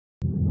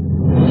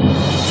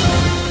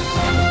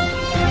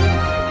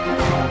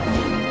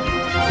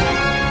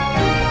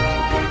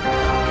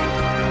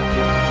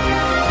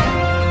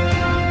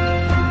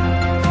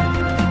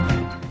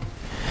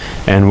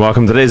And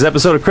welcome to today's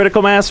episode of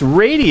Critical Mass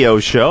Radio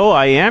Show.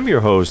 I am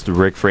your host,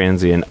 Ric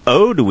Franzi, and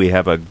oh, do we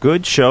have a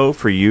good show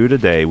for you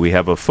today. We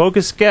have a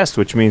focused guest,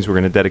 which means we're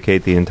going to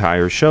dedicate the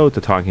entire show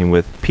to talking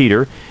with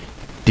Peter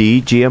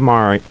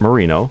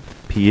DiGiammarino.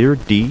 Peter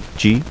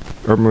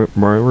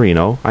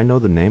DiGiammarino. I know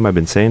the name. I've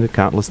been saying it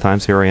countless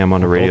times. Here I am on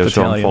the radio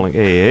show.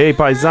 Hey,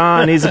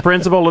 Paisan. He's the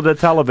principal of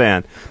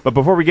IntelliVen. But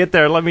before we get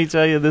there, let me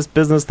tell you, this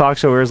business talk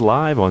show airs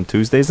live on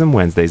Tuesdays and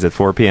Wednesdays at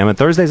 4 p.m. and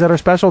Thursdays at our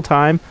special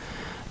time.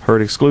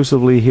 Heard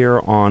exclusively here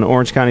on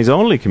Orange County's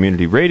only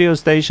community radio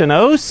station,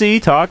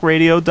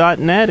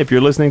 octalkradio.net. If you're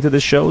listening to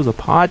this show as a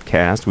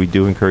podcast, we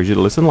do encourage you to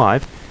listen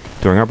live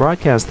during our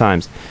broadcast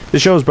times. The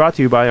show is brought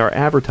to you by our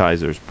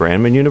advertisers,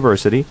 Brandman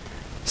University,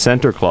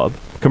 Center Club,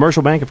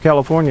 Commercial Bank of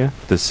California,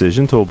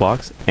 Decision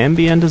Toolbox,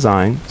 MBN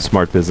Design,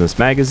 Smart Business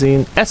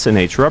Magazine,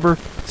 S&H Rubber,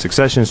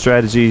 Succession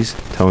Strategies,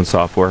 Tone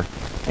Software,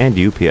 and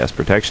UPS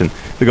Protection.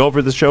 The goal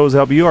for the show is to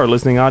help you, our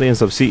listening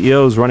audience of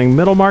CEOs running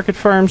middle market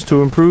firms,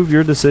 to improve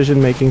your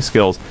decision-making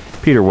skills.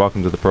 Peter,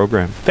 welcome to the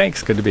program.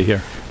 Thanks. Good to be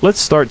here. Let's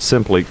start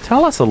simply.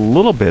 Tell us a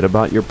little bit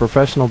about your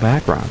professional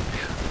background.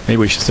 Maybe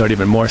we should start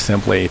even more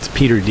simply. It's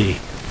Peter D.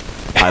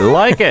 I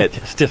like it.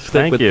 Just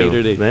stick with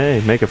Peter D.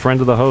 Hey, make a friend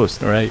of the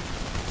host. All right.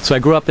 So I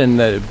grew up in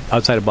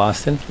outside of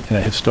Boston, in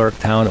a historic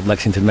town of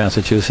Lexington,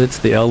 Massachusetts,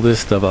 the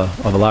eldest of a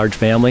large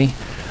family.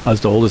 I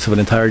was the oldest of an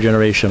entire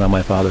generation on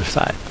my father's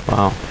side.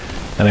 Wow.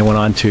 And I went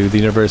on to the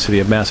University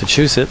of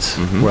Massachusetts,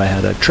 where I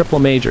had a triple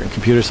major in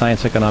computer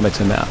science, economics,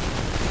 and math.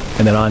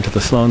 And then on to the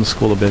Sloan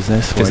School of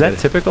Business. Is that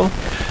typical?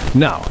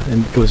 No.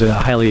 And it was a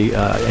highly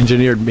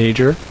engineered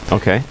major.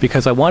 Okay.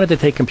 Because I wanted to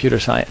take computer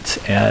science,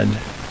 and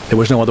there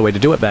was no other way to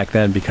do it back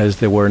then because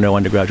there were no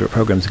undergraduate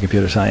programs in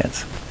computer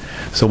science.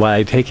 So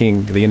by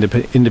taking the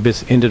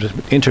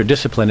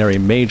interdisciplinary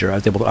major, I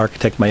was able to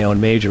architect my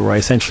own major, where I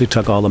essentially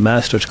took all the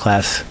master's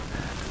class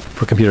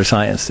for computer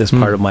science as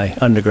part of my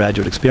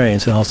undergraduate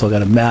experience, and also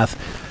got a math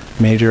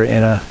major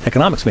and an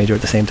economics major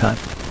at the same time.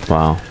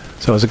 Wow.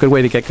 So it was a good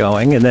way to get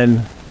going. And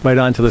then right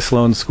on to the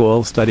Sloan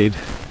School, studied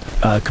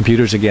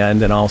computers again,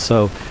 then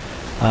also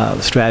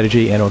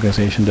strategy and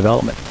organization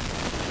development.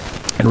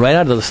 And right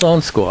out of the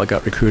Sloan School, I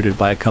got recruited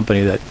by a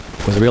company that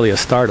was really a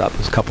startup. It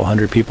was a couple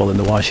hundred people in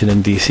the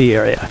Washington, D.C.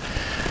 area.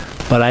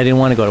 But I didn't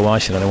want to go to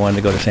Washington. I wanted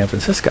to go to San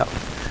Francisco.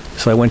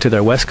 So I went to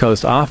their West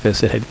Coast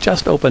office. It had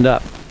just opened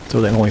up. So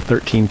there were only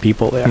 13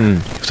 people there. So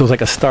it was like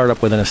a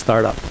startup within a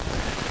startup.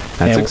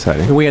 That's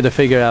exciting. We had to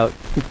figure out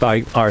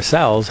by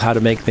ourselves how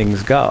to make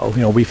things go.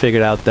 You know, we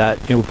figured out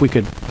that if we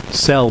could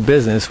sell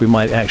business, we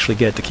might actually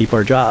get to keep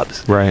our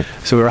jobs. Right.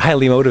 So we were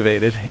highly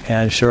motivated.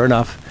 And sure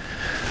enough,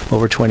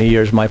 over 20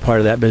 years, my part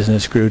of that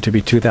business grew to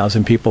be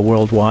 2,000 people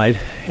worldwide.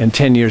 And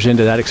 10 years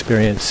into that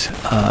experience,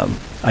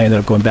 I ended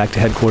up going back to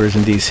headquarters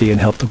in D.C. and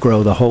helped to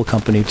grow the whole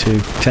company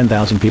to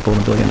 10,000 people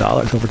and $1 billion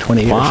over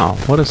 20 years. Wow,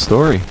 what a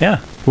story.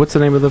 Yeah. What's the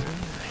name of the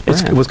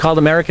brand? It was called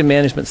American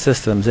Management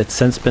Systems. It's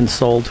since been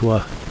sold to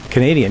a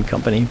Canadian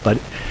company, but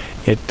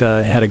it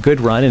had a good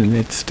run, and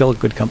it's still a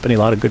good company, a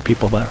lot of good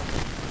people there.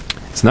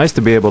 It's nice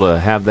to be able to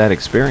have that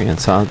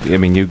experience, huh? I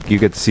mean, you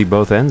get to see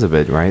both ends of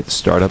it, right? The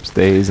startups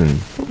days and...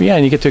 Yeah,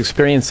 and you get to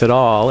experience it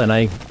all, and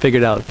I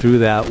figured out through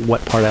that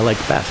what part I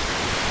liked best.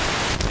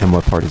 And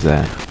what part is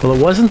that? Well,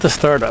 it wasn't the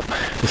startup.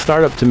 The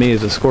startup to me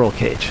is a squirrel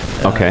cage.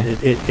 Okay.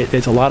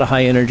 It's a lot of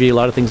high energy, a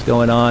lot of things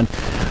going on.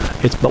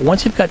 But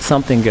once you've got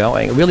something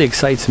going, it really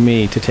excites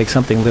me to take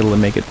something little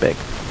and make it big.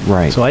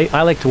 Right. So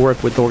I like to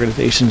work with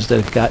organizations that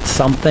have got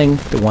something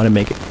that want to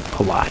make it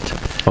a lot.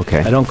 Okay.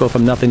 I don't go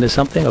from nothing to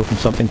something, I go from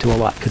something to a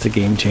lot, because the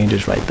game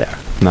changes right there.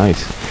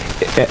 Nice.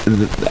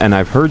 And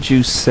I've heard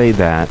you say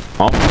that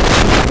on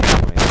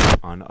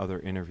other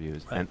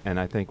interviews. Right. And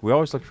I think we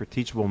always look for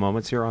teachable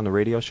moments here on the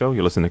radio show.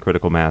 You listen to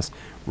Critical Mass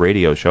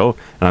Radio Show,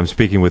 and I'm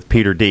speaking with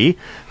Peter D.,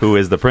 who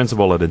is the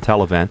principal at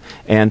IntelliVen.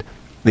 And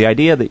the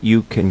idea that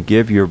you can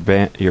give your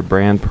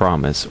brand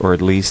promise, or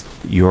at least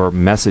your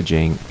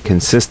messaging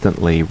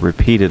consistently,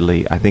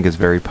 repeatedly, I think is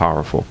very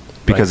powerful.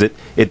 Because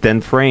it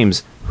then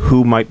frames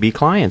who might be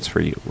clients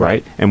for you,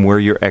 right? And where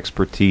your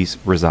expertise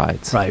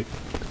resides. Right.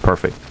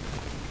 Perfect.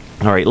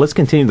 All right, let's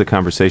continue the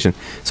conversation.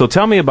 So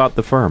tell me about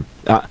the firm.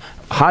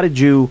 How did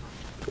you...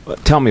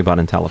 Tell me about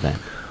IntelliVen.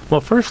 Well,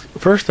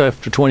 first,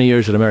 after 20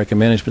 years at American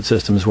Management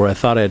Systems, where I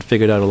thought I had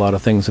figured out a lot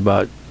of things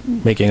about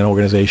making an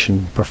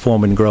organization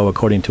perform and grow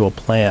according to a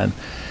plan,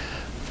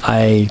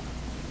 I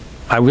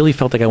really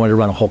felt like I wanted to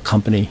run a whole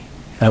company.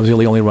 I was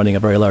really only running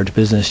a very large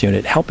business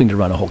unit, helping to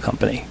run a whole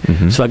company.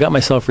 So I got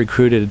myself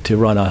recruited to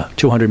run a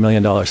 $200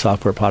 million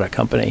software product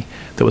company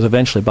that was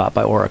eventually bought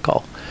by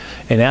Oracle.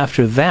 And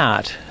after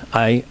that,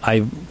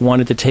 I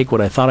wanted to take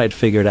what I thought I'd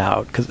figured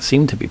out, because it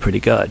seemed to be pretty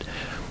good,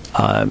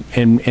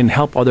 and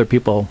help other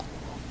people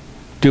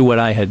do what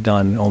I had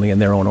done, only in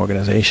their own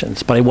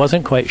organizations. But I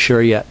wasn't quite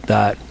sure yet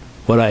that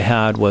what I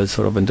had was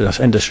sort of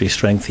industry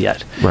strength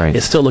yet. Right.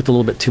 It still looked a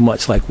little bit too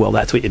much like, well,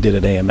 that's what you did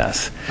at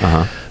AMS.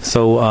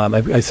 So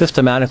I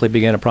systematically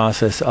began a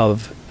process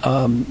of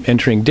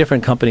entering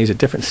different companies at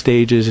different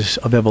stages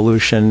of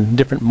evolution,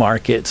 different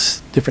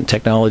markets, different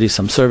technologies,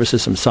 some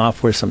services, some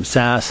software, some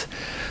SaaS,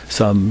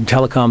 some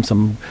telecom,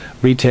 some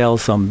retail,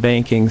 some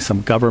banking,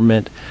 some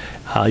government.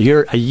 A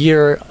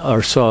year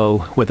or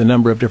so with a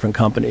number of different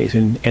companies,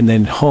 and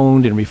then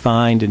honed and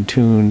refined and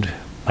tuned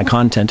my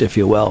content, if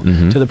you will,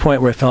 to the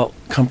point where I felt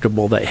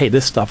comfortable that, hey,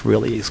 this stuff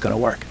really is going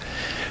to work.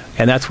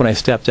 And that's when I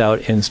stepped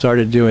out and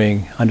started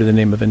doing, under the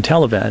name of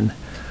IntelliVen,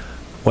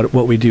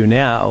 what we do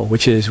now,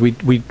 which is we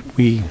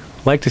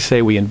like to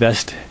say we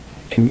invest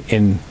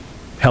in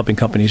helping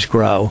companies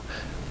grow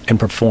and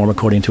perform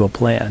according to a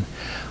plan.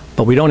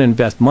 But we don't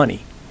invest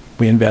money.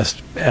 We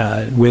invest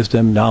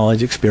wisdom,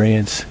 knowledge,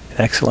 experience,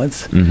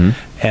 excellence.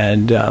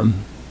 And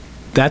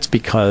that's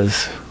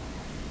because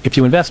if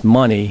you invest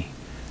money,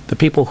 the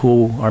people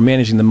who are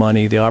managing the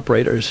money, the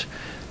operators,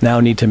 now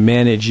need to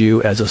manage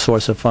you as a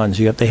source of funds.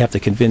 They have to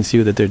convince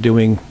you that they're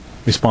doing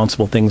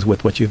responsible things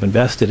with what you've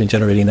invested and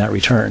generating that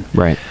return.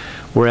 Right.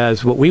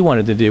 Whereas what we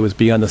wanted to do was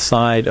be on the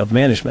side of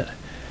management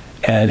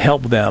and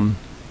help them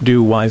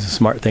do wise and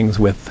smart things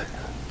with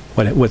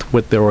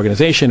their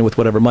organization, with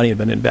whatever money had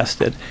been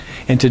invested.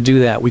 And to do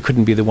that, we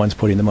couldn't be the ones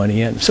putting the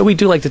money in. So we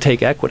do like to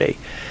take equity,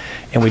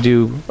 and we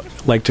do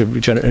like to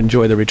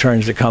enjoy the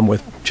returns that come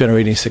with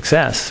generating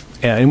success.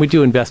 And we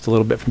do invest a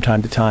little bit from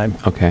time to time,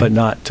 but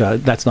not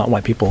that's not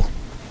why people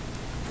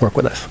work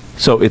with us.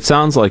 So it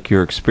sounds like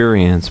your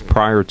experience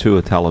prior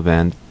to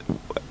IntelliVen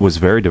was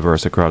very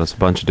diverse across a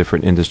bunch of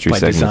different industry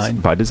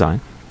segments. By design.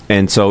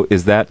 And so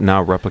is that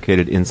now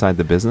replicated inside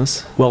the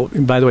business? Well,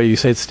 by the way, you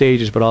said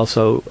stages, but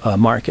also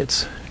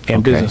markets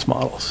and business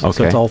models. So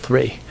it's all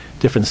three.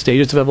 Different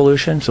stages of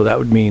evolution. So that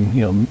would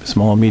mean,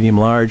 small, medium,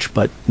 large,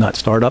 but not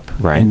startup,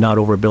 and not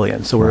over $1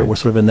 billion. So we're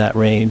sort of in that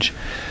range.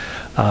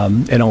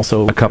 And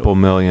also a couple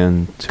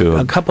million to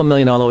a couple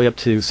million all the way up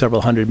to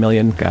several hundred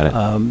million.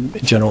 Got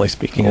it. Generally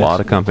speaking, a lot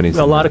of companies.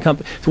 A lot of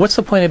companies. So what's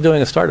the point of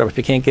doing a startup if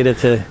you can't get it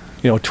to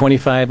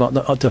 25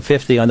 up to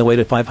 50 on the way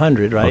to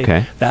 500, right?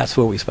 Okay. That's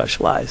where we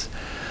specialize.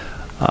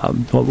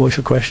 What was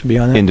your question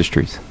beyond that?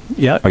 Industries.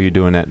 Yeah. Are you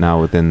doing that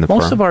now within the firm?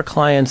 Most of our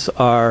clients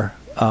are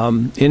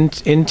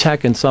in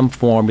tech in some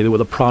form, either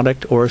with a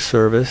product or a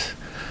service,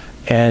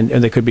 and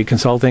they could be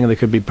consulting, they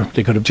could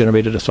have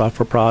generated a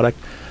software product,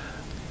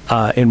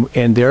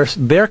 and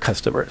their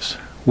customers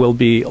will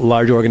be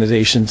large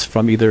organizations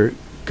from either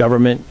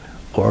government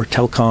or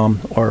telecom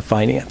or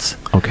finance.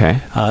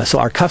 Okay. So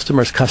our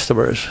customers'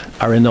 customers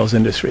are in those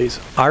industries.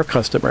 Our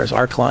customers,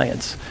 our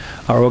clients,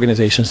 are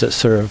organizations that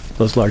serve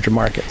those larger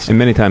markets. And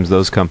many times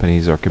those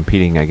companies are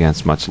competing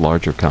against much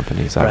larger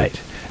companies. Right.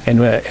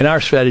 And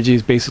our strategy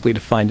is basically to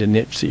find a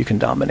niche that you can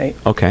dominate.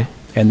 Okay.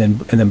 And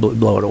then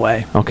blow it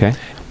away. Okay.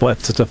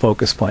 But it's a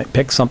focus point.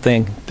 Pick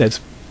something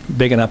that's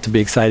big enough to be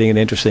exciting and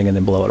interesting, and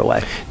then blow it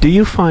away. Do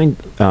you find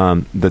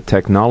the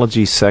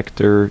technology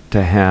sector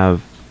to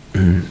have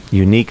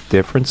unique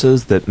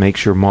differences that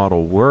makes your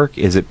model work?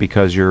 Is it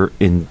because you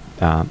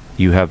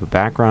have a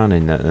background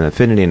and an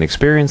affinity and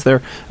experience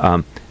there?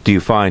 Do you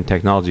find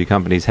technology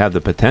companies have the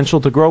potential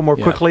to grow more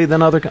quickly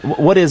than other?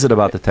 What is it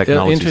about the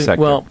technology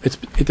sector? Well,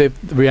 the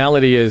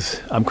reality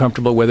is I'm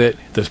comfortable with it.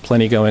 There's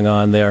plenty going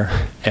on there,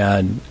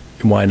 and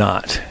why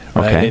not?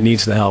 Right? Okay. It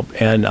needs the help,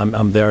 and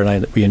I'm there,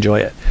 and we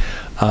enjoy it.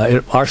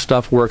 Our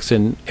stuff works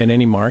in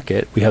any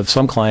market. We have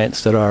some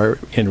clients that are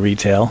in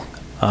retail,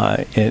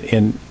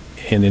 and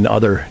in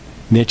other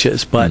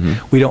niches, but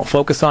we don't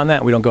focus on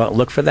that. We don't go out and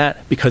look for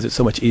that because it's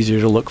so much easier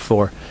to look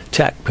for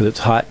tech because it's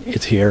hot,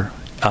 it's here.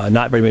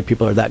 Not very many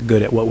people are that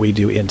good at what we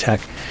do in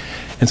tech,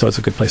 and so it's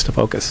a good place to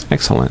focus.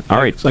 Excellent. All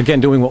right. So again,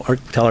 doing what we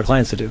tell our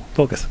clients to do.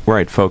 Focus.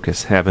 Right.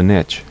 Focus. Have a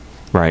niche.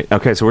 Right.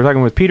 Okay. So we're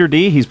talking with Peter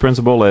D. He's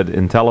principal at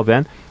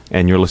IntelliVen,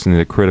 and you're listening to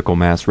the Critical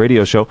Mass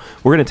Radio Show.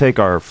 We're going to take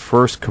our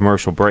first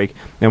commercial break,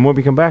 and when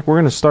we come back, we're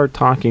going to start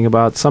talking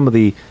about some of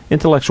the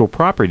intellectual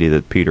property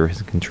that Peter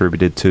has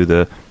contributed to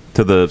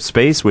the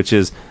space, which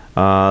is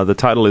the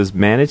title is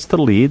Manage to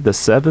Lead, the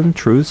 7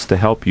 Truths to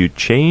Help You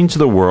Change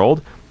the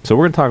World. So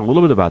we're going to talk a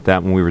little bit about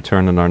that when we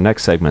return in our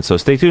next segment. So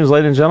stay tuned,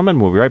 ladies and gentlemen.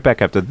 We'll be right back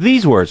after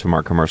these words from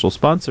our commercial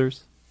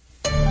sponsors.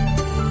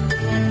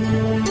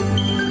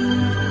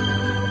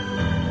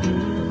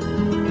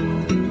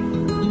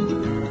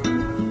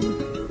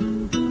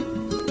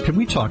 Can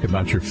we talk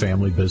about your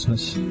family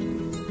business?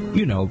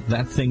 You know,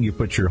 that thing you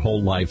put your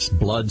whole life's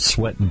blood,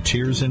 sweat, and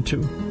tears into?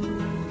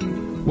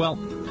 Well,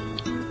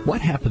 what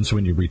happens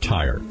when you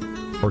retire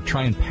or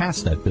try and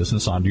pass that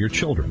business on to your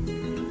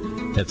children?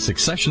 At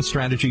Succession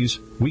Strategies,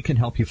 we can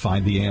help you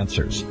find the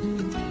answers.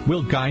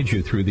 We'll guide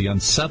you through the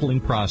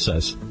unsettling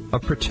process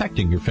of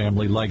protecting your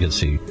family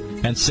legacy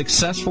and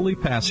successfully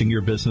passing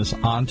your business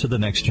on to the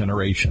next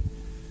generation,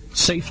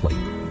 safely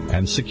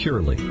and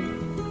securely,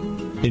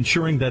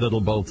 ensuring that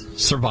it'll both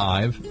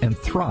survive and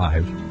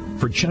thrive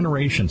for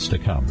generations to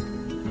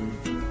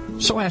come.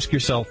 So ask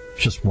yourself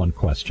just one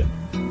question.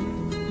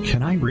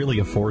 Can I really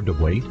afford to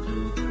wait?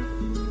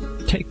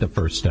 Take the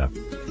first step.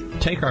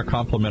 Take our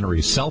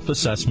complimentary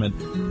self-assessment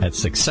at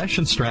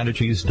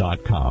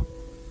successionstrategies.com.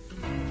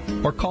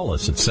 Or call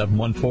us at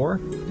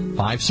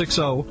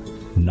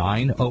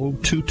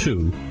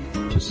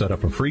 714-560-9022 to set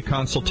up a free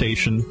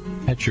consultation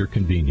at your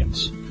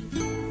convenience.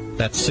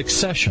 That's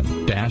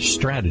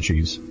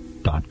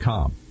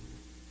succession-strategies.com.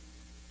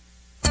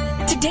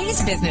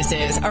 Today's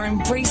businesses are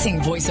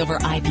embracing voice-over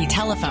IP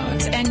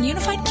telephones and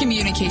unified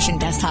communication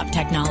desktop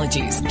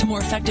technologies to more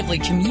effectively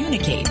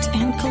communicate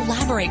and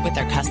collaborate with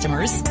their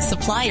customers,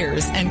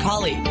 suppliers, and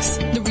colleagues.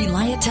 The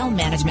Reliatel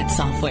management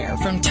software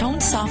from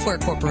Tone Software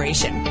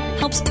Corporation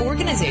helps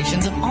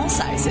organizations of all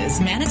sizes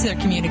manage their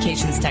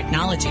communications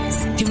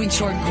technologies to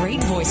ensure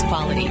great voice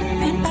quality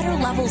and better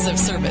levels of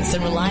service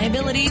and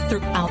reliability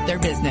throughout their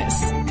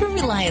business. Through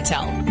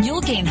Reliatel,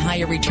 you'll gain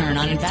higher return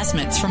on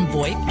investments from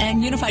VoIP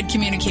and unified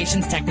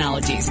communications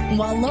technologies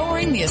while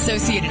lowering the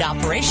associated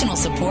operational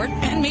support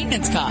and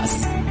maintenance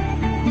costs.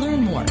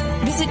 Learn more.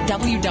 Visit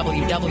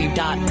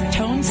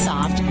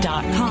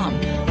www.tonesoft.com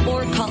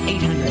or call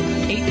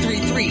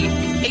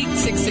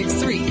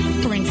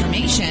 800-833-8663 for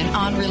information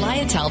on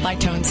Reliatel by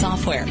Tone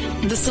Software,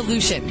 the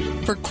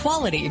solution for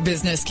quality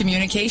business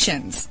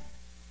communications.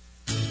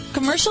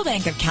 Commercial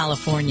Bank of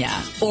California,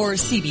 or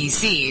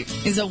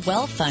CBC, is a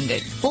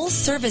well-funded,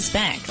 full-service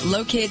bank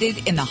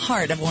located in the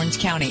heart of Orange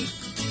County.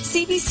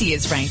 CBC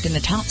is ranked in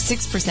the top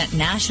 6%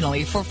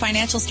 nationally for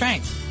financial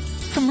strength.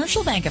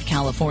 Commercial Bank of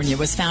California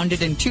was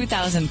founded in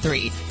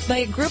 2003 by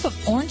a group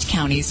of Orange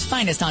County's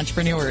finest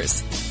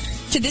entrepreneurs.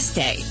 To this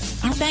day,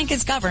 our bank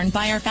is governed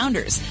by our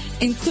founders,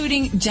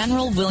 including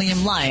General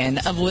William Lyon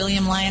of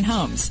William Lyon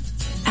Homes,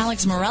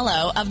 Alex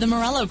Morello of the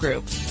Morello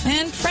Group,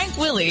 and Frank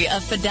Willie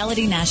of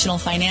Fidelity National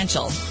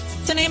Financial,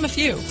 to name a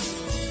few.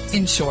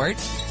 In short,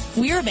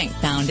 we are a bank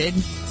founded,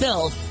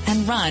 built,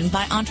 and run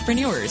by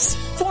entrepreneurs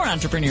for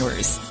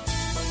entrepreneurs.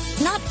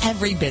 Not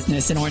every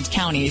business in Orange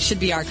County should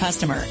be our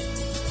customer.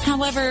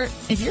 However,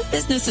 if your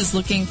business is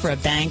looking for a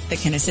bank that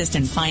can assist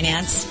in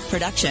finance,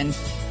 production,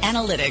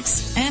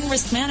 analytics, and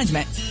risk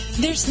management,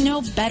 there's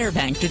no better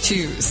bank to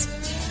choose.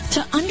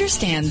 To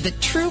understand the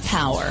true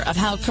power of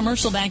how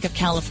Commercial Bank of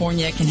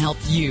California can help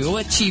you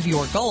achieve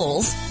your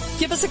goals,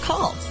 give us a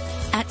call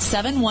at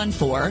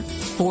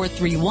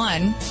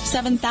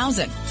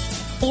 714-431-7000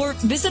 or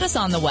visit us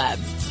on the web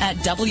at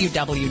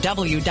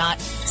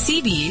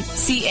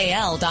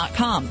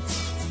www.cbcal.com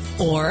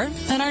or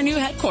at our new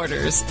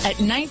headquarters at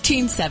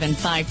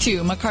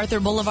 19752 MacArthur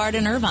Boulevard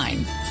in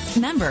Irvine.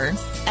 Member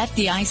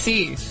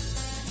FDIC.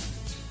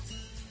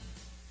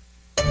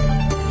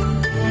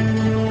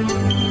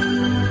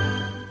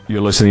 You're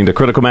listening to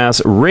Critical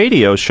Mass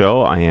Radio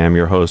Show. I am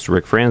your host,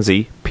 Ric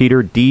Franzi.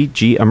 Peter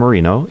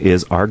DiGiammarino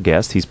is our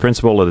guest. He's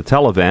principal of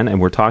IntelliVen,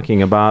 and we're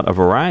talking about a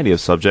variety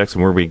of subjects,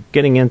 and we're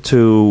getting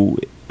into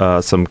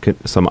some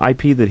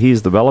IP that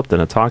he's developed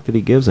and a talk that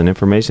he gives and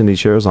information he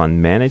shares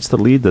on Manage to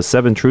Lead, the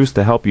 7 Truths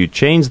to Help You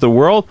Change the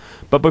World.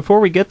 But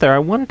before we get there, I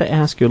wanted to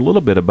ask you a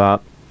little bit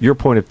about your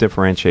point of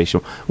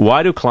differentiation.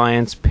 Why do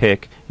clients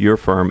pick your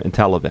firm,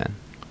 IntelliVen?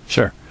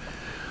 Sure.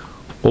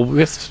 Well,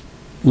 let's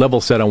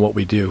level set on what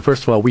we do.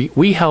 First of all,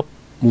 we help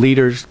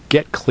leaders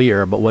get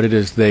clear about what it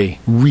is they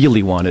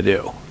really want to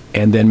do,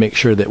 and then make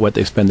sure that what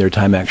they spend their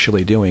time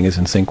actually doing is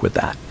in sync with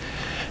that.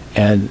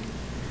 And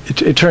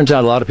it turns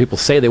out a lot of people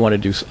say they want to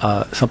do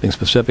something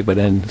specific, but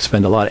then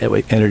spend a lot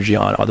of energy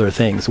on other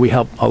things. We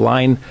help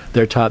align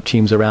their top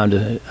teams around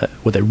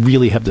what they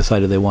really have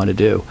decided they want to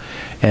do.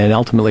 And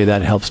ultimately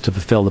that helps to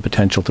fulfill the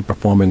potential to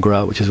perform and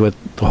grow, which is what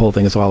the whole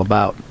thing is all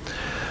about.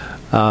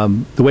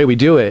 The way we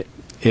do it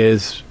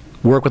is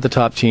work with the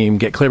top team,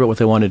 get clear about what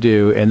they want to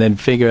do, and then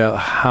figure out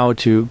how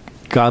to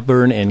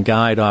govern and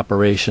guide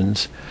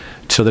operations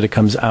so that it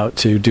comes out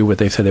to do what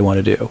they say they want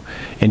to do.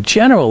 And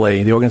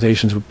generally, the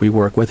organizations we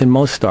work with, and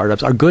most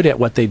startups, are good at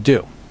what they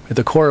do, at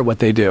the core of what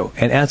they do.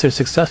 And as they're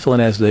successful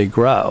and as they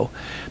grow,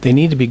 they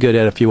need to be good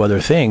at a few other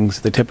things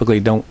that typically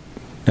don't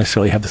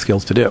necessarily have the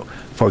skills to do.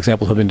 For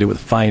example, something to do with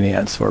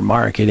finance or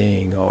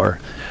marketing or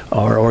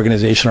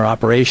organization or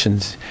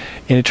operations.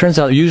 And it turns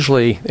out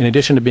usually, in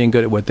addition to being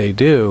good at what they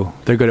do,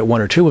 they're good at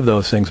one or two of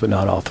those things, but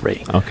not all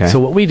three. Okay. So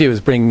what we do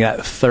is bring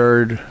that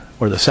third,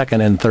 or the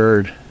second and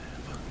third,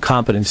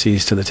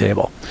 competencies to the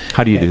table.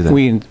 How do you do that?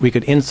 We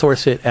could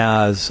insource it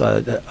as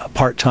a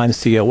part-time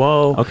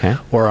COO, okay,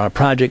 or on a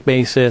project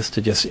basis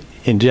to just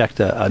inject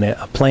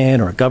a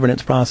plan or a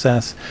governance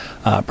process,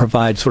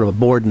 provide sort of a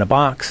board in a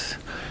box,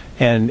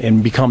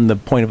 and become the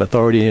point of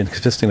authority in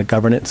consisting of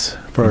governance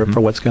for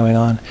what's going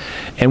on.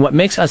 And what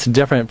makes us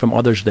different from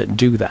others that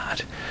do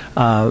that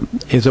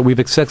is that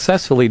we've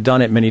successfully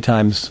done it many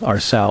times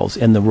ourselves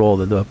in the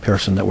role of the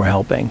person that we're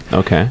helping.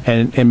 Okay.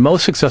 And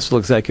most successful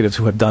executives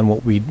who have done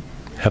what we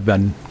have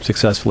been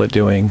successful at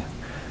doing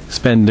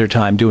spend their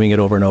time doing it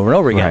over and over and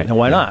over again. Right. And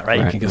why not,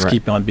 right? You can just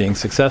keep on being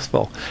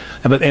successful.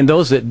 And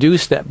those that do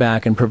step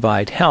back and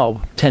provide help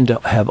tend to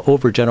have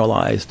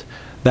overgeneralized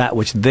that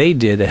which they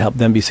did to help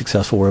them be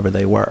successful wherever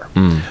they were.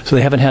 So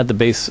they haven't had the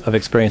base of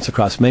experience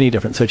across many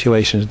different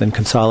situations, then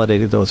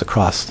consolidated those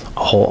across a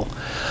whole.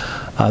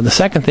 The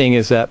second thing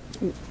is that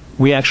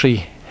we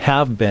actually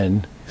have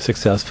been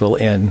successful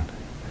in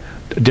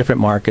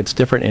different markets,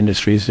 different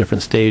industries,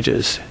 different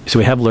stages. So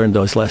we have learned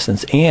those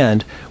lessons,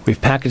 and we've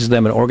packaged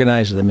them and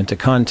organized them into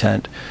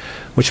content,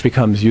 which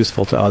becomes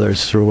useful to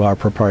others through our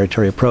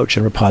proprietary approach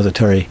and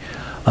repository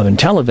of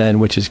IntelliVen,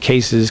 which is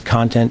cases,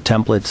 content,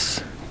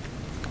 templates,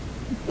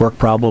 work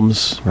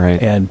problems,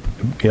 and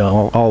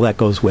all that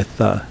goes with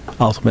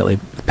ultimately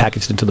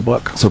packaged into the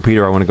book. So,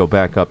 Peter, I want to go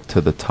back up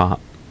to the top.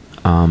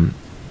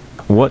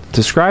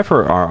 Describe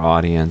for our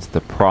audience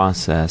the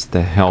process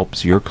that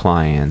helps your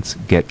clients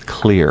get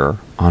clear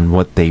on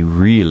what they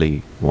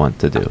really want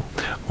to do.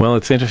 Well,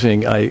 it's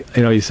interesting.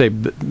 You say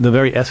the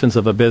very essence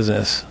of a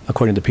business,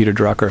 according to Peter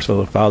Drucker, so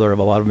the father of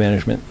a lot of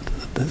management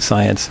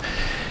science,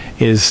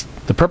 is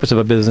the purpose of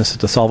a business is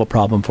to solve a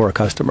problem for a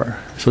customer.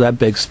 So that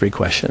begs three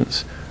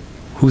questions: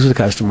 who's the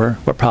customer?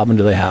 What problem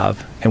do they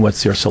have? And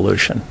what's your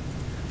solution?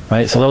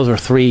 Right. So those are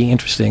three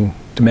interesting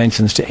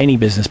dimensions to any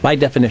business by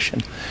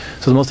definition.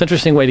 So the most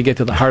interesting way to get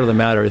to the heart of the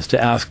matter is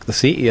to ask the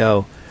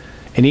CEO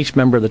and each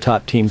member of the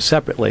top team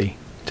separately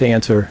to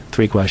answer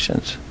three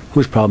questions.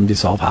 Whose problem do you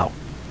solve how?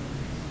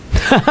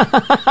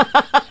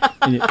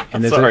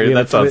 Sorry,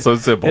 that sounds so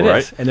simple,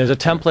 right? Is. And there's a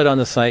template on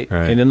the site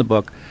and in the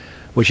book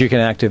which you can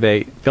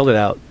activate, fill it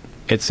out.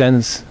 It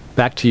sends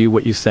back to you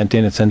what you sent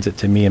in. It sends it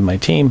to me and my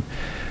team.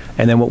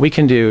 And then what we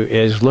can do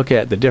is look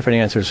at the different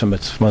answers from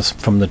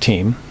the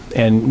team.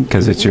 And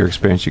because it's your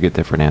experience, you get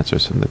different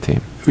answers from the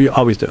team. We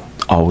always do.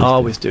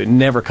 Always do. It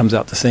never comes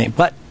out the same.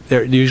 But there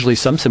are usually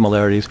some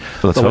similarities.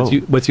 But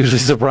what's usually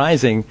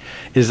surprising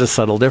is the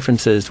subtle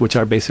differences, which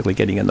are basically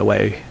getting in the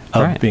way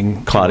of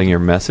being clouding your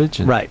message.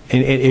 Right.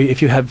 And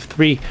if you have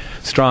three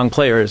strong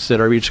players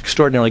that are each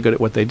extraordinarily good at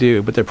what they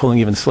do, but they're pulling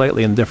even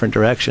slightly in different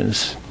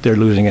directions, they're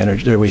losing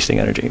energy. They're wasting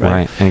energy.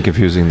 Right. And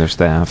confusing their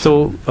staff.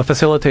 So a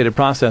facilitated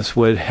process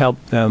would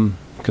help them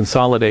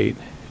consolidate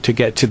to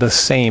get to the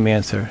same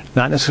answer,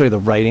 not necessarily the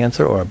right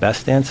answer or a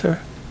best answer,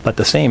 but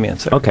the same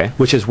answer,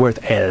 which is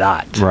worth a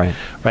lot. Right.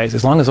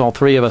 As long as all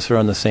three of us are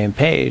on the same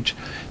page,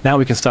 now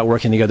we can start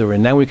working together,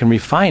 and now we can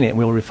refine it, and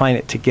we'll refine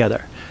it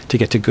together to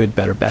get to good,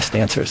 better, best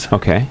answers.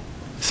 Okay.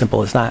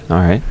 Simple as that. All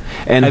right.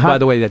 And by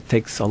the way, that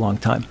takes a long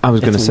time. I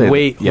was going to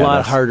say a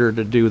lot harder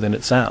to do than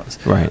it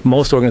sounds. Right.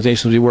 Most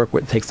organizations we work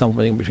with take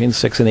something between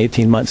 6 and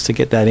 18 months to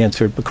get that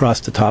answered across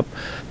the top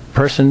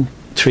person,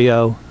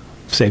 trio,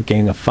 say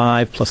gang of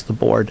 5 plus the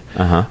board,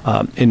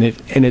 and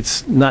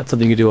it's not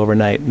something you do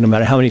overnight. No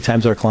matter how many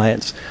times our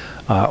clients,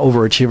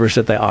 overachievers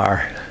that they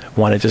are,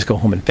 want to just go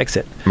home and fix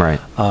it.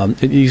 Right.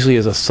 It usually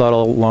is a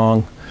subtle,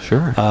 long,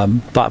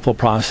 thoughtful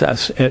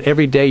process. And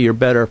every day you're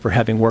better for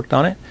having worked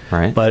on it.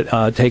 Right. But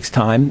it takes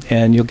time,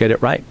 and you'll get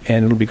it right,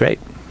 and it'll be great.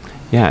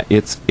 Yeah,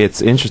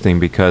 it's interesting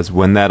because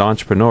when that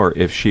entrepreneur,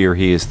 if she or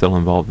he is still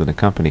involved in a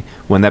company,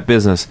 when that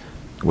business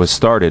was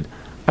started,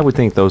 I would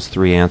think those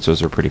three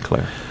answers are pretty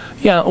clear.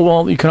 Yeah,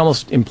 well, you can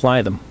almost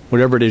imply them.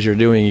 Whatever it is you're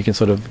doing, you can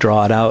sort of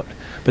draw it out.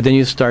 But then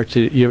you start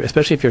to,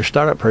 especially if you're a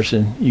startup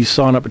person, you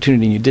saw an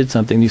opportunity and you did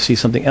something, you see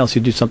something else,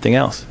 you do something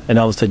else. And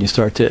all of a sudden you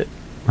start to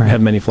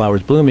have many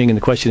flowers blooming. And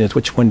the question is,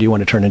 which one do you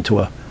want to turn into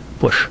a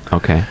bush?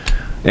 Okay.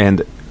 And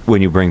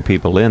when you bring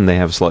people in, they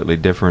have slightly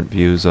different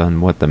views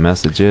on what the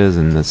message is,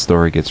 and the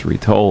story gets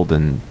retold.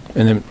 And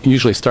then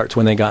usually starts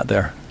when they got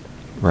there.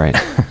 Right.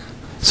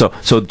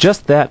 So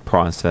just that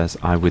process,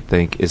 I would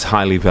think, is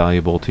highly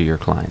valuable to your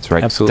clients,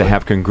 right? Absolutely. To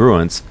have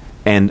congruence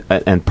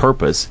and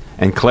purpose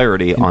and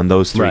clarity on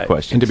those three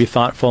questions. And to be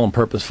thoughtful and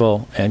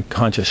purposeful and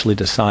consciously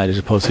decide as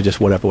opposed to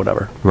just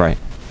whatever. Right.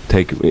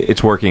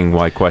 It's working,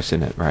 why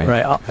question it, right?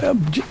 Right.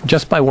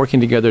 Just by working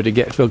together to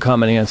get to a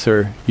common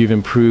answer, you've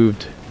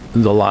improved a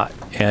lot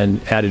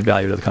and added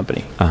value to the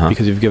company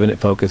because you've given it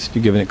focus,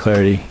 you've given it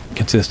clarity,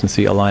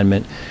 consistency,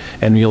 alignment,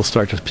 and you'll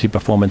start to see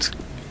performance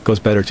goes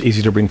better. It's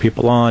easier to bring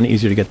people on,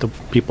 easier to get the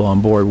people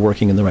on board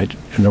working in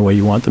the way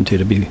you want them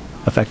to be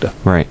effective.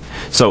 Right.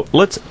 So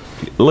let's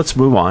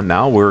move on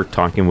now. We're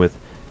talking with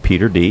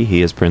Peter D.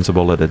 He is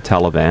principal at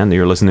IntelliVen.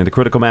 You're listening to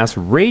Critical Mass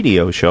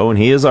Radio Show, and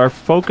he is our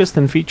focused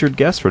and featured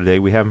guest for today.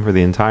 We have him for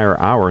the entire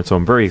hour, and so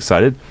I'm very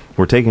excited.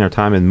 We're taking our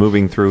time and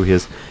moving through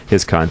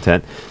his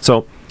content.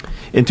 So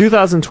in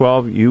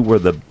 2012, you were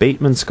the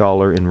Bateman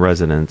Scholar in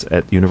Residence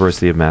at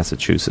University of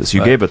Massachusetts.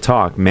 You gave a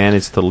talk,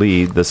 Manage to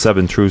Lead, the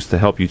 7 Truths to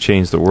Help You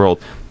Change the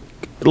World.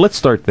 Let's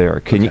start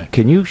there.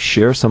 Can you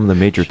share some of the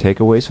major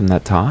takeaways from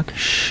that talk?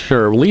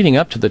 Sure. Leading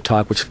up to the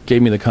talk, which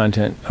gave me the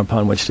content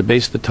upon which to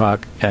base the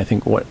talk, I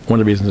think one of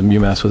the reasons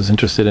UMass was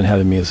interested in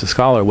having me as a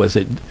scholar was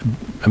that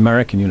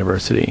American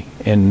University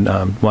in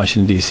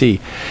Washington,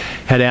 D.C.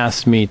 had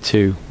asked me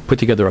to put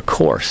together a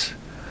course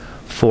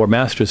for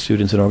master's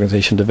students in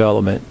organization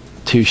development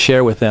to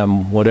share with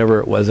them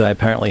whatever it was I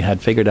apparently had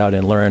figured out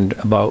and learned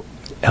about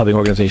helping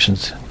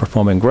organizations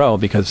perform and grow,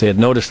 because they had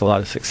noticed a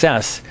lot of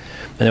success,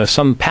 and there was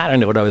some pattern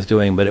to what I was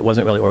doing, but it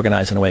wasn't really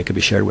organized in a way it could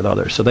be shared with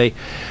others. So they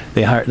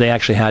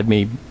actually had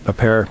me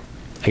prepare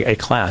a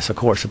course, a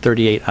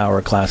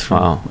 38-hour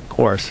classroom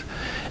course,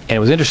 And it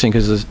was interesting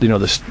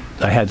because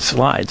I had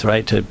slides,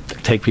 right, to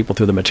take people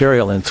through the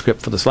material and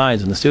script for the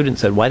slides. And the student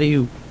said, "Why do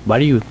you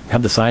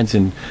have the slides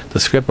in the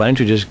script? Why don't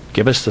you just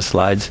give us the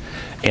slides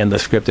and the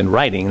script in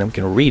writing, and we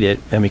can read it,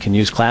 and we can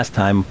use class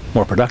time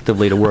more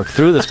productively to work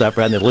through the stuff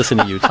rather than listen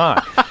to you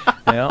talk."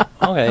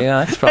 Okay,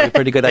 yeah, that's probably a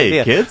pretty good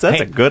idea. Hey, kids,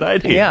 that's a good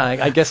idea. Yeah,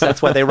 I guess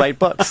that's why they write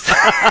books.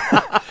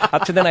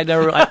 Up to then,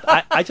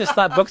 I just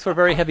thought books were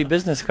very heavy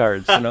business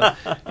cards, and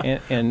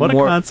what a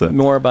concept.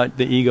 More about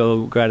the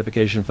ego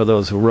gratification for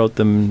those who wrote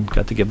them,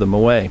 got to give them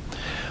away.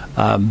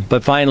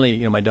 But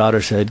finally, my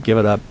daughter said, "Give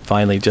it up.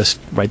 Finally, just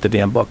write the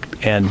damn book,"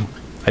 and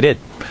I did.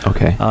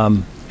 Okay.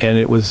 And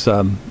it was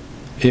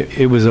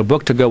it was a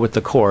book to go with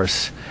the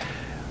course.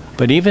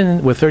 But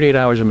even with 38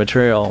 hours of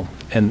material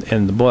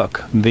in the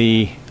book,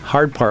 the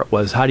hard part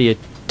was, how do you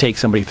take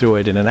somebody through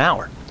it in an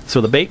hour?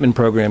 So the Bateman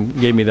program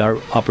gave me the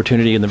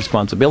opportunity and the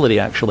responsibility,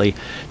 actually,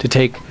 to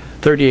take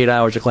 38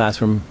 hours of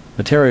classroom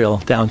material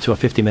down to a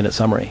 50-minute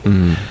summary,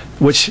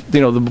 which,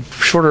 the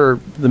shorter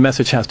the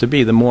message has to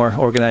be, the more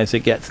organized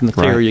it gets, and the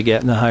clearer you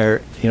get, and the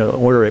higher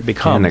order it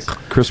becomes. And the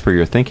crisper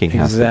your thinking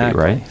has to be,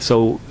 right?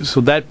 So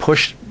that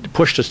pushed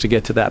us to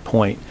get to that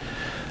point.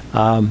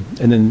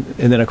 And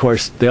then of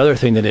course the other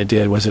thing that it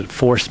did was it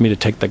forced me to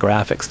take the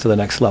graphics to the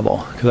next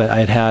level, because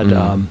I had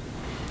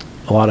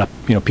a lot of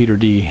Peter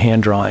D.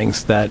 hand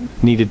drawings that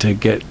needed to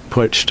get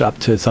pushed up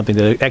to something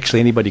that actually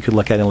anybody could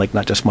look at, and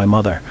not just my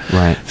mother.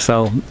 Right.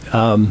 So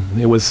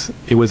it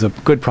was a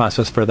good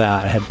process for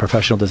that. I had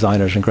professional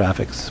designers and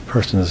graphics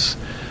persons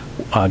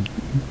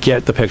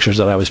get the pictures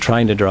that I was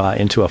trying to draw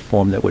into a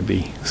form that would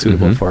be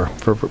suitable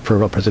for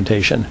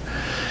representation.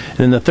 And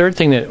then the third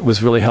thing that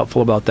was really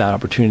helpful about that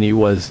opportunity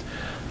was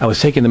I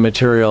was taking the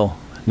material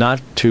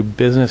not to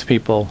business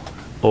people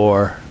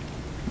or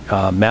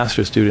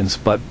master's students,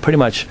 but pretty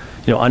much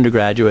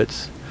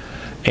undergraduates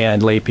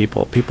and lay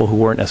people who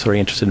weren't necessarily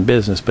interested in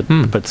business,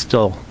 but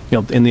still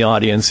in the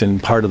audience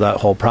and part of that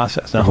whole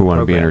process. Who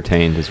want to be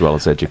entertained as well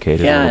as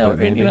educated. Yeah,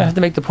 and I have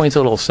to make the points a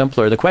little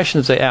simpler. The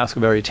questions they ask are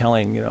very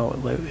telling.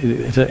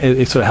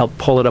 It sort of helped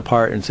pull it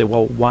apart and say,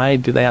 well, why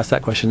did they ask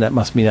that question? That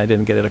must mean I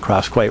didn't get it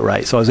across quite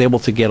right. So I was able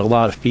to get a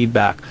lot of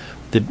feedback.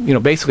 That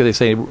basically they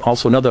say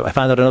also I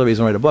found out another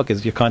reason to write a book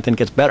is your content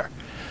gets better.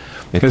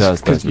 It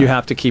does, because you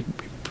have to keep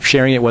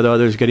sharing it with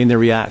others, getting their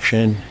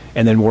reaction,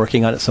 and then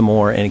working on it some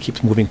more, and it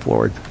keeps moving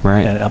forward,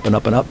 right, and up and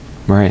up and up.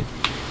 Right.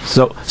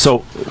 So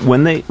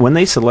when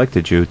they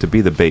selected you to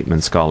be the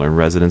Bateman Scholar in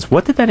Residence,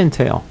 what did that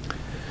entail?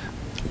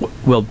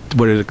 Well,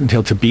 what did it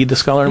entail to be the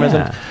Scholar in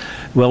Residence?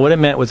 Well, what it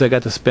meant was I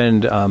got to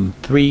spend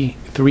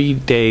three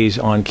days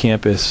on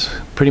campus,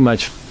 pretty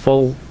much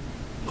full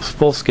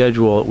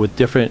schedule with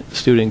different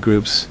student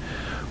groups,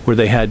 where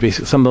they had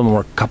basically, some of them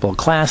were a couple of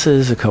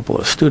classes, a couple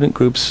of student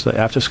groups,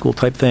 after school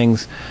type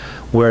things,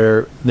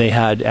 where they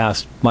had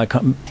asked my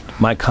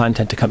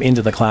content to come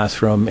into the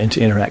classroom and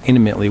to interact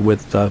intimately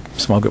with a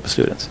small group of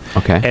students.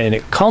 Okay. And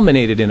it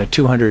culminated in a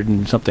 200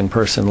 and something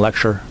person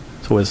lecture.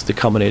 So it was the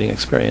culminating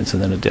experience,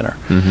 and then a dinner.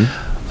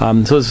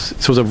 So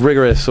it was a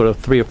rigorous sort of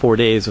 3 or 4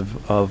 days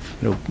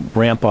of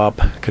ramp up,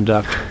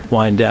 conduct,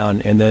 wind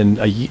down, and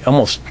then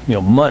almost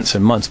months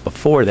and months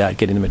before that,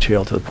 getting the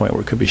material to the point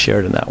where it could be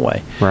shared in that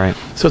way. Right.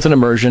 So it's an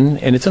immersion,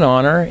 and it's an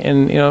honor,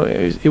 and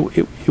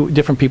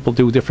different people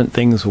do different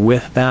things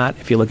with that.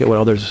 If you look at what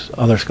other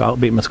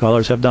Bateman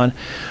scholars have done,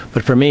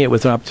 but for me, it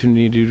was an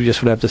opportunity to do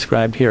just what I've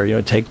described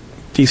here. Take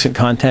decent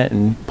content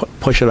and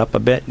push it up a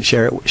bit, and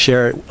share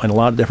it in a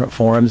lot of different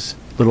forums,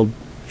 little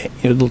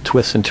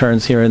twists and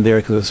turns here and there,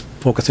 because it was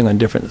focusing on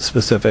different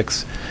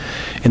specifics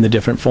in the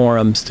different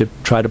forums to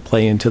try to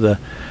play into the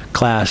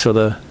class or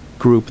the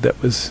group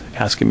that was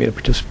asking me to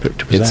participate.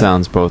 It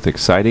sounds both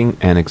exciting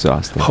and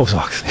exhausting.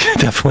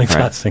 Definitely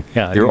exhausting. Right.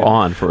 Yeah, you're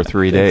on for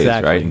 3 days,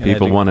 exactly, right? And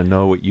people want to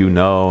know what you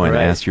know and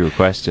ask you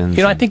questions.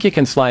 I think you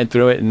can slide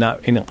through it and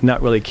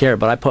not really care.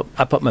 But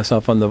I put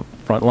myself on the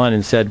front line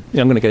and said,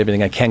 I'm going to get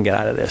everything I can get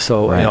out of this.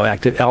 So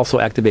also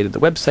activated the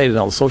website and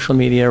all the social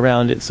media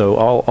around it. So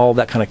all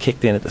that kind of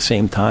kicked in at the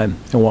same time.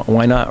 And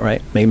why not?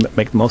 Right?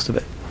 Make the most of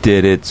it.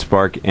 Did it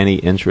spark any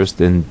interest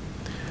in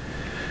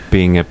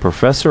being a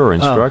professor or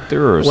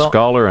instructor or a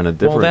scholar in a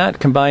different... Well, that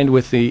combined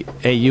with the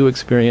AU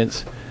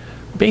experience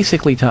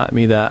basically taught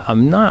me that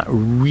I'm not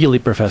really a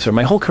professor.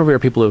 My whole career,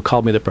 people have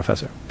called me the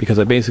professor because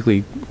I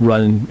basically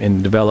run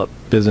and develop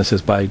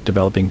businesses by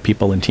developing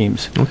people and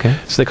teams. Okay.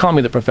 So they call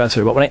me the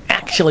professor. But when I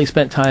actually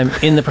spent time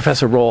in the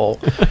professor role,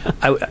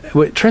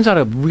 it turns out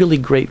a really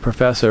great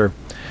professor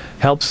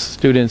helps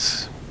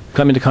students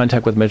come into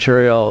contact with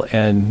material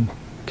and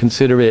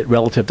consider it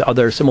relative to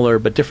other similar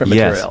but different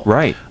material. Yes,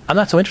 right. I'm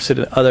not so interested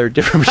in other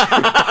different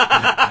material.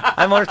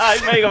 I'm more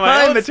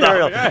my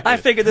material. Stuff, I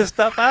figured this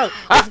stuff out.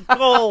 It's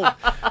gold,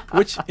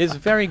 which is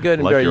very good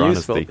and very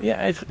useful. Honesty.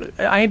 Yeah,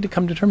 I had to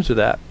come to terms with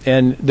that.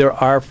 And there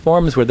are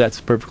forms where that's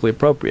perfectly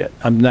appropriate.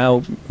 I'm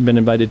now been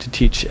invited to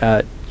teach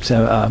at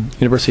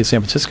University of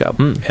San Francisco,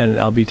 and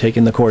I'll be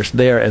taking the course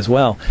there as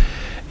well.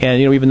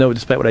 And even though,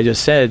 despite what I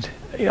just said,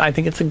 I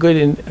think it's a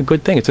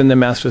good thing. It's in the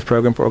Master's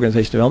Program for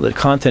Organization Development. The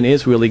content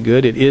is really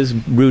good. It is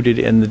rooted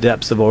in the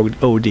depths of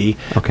OD,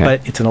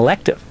 but it's an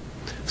elective.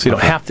 So you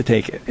don't have to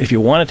take it. If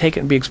you want to take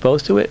it and be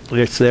exposed to it,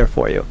 it's there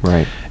for you.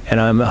 Right. And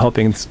I'm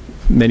hoping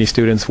many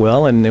students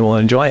will, and they will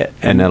enjoy it.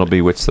 And that'll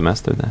be which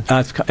semester then?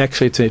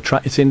 Actually,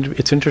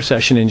 it's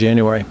intercession in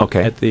January.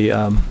 Okay. At the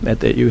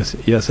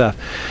USF.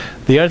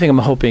 The other thing I'm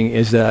hoping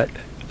is that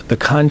the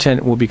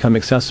content will become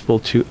accessible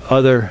to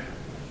other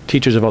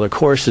teachers of other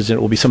courses, and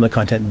it will be some of the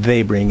content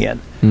they bring in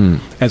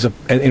as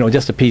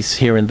just a piece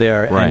here and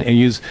there, right. and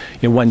use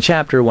one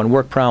chapter, one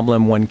work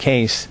problem, one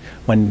case,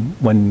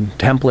 one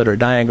template or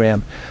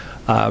diagram,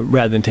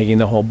 rather than taking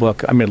the whole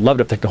book. I mean, I'd love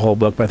to take the whole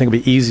book, but I think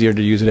it'd be easier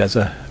to use it as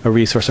a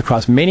resource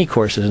across many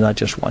courses, not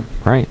just one.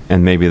 Right,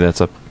 and maybe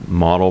that's a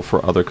model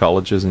for other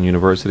colleges and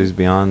universities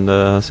beyond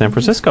San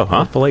Francisco,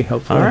 huh? Hopefully.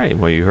 All right,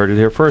 well, you heard it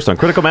here first. On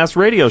Critical Mass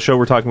Radio Show,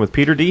 we're talking with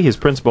Peter D. He's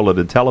principal at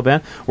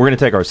IntelliVen. We're going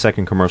to take our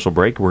second commercial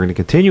break. We're going to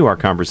continue our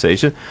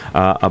conversation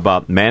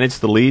about Manage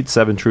the Lead,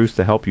 7 Truths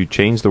to Help You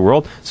Change the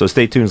World. So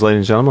stay tuned, ladies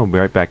and gentlemen. We'll be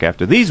right back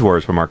after these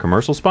words from our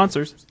commercial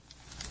sponsors.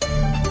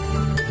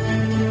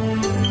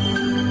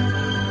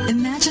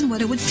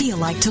 What it would feel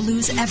like to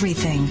lose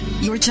everything.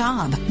 Your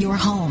job, your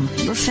home,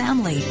 your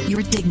family,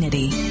 your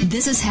dignity.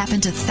 This has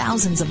happened to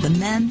thousands of the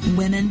men,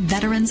 women,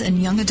 veterans, and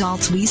young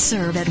adults we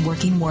serve at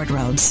Working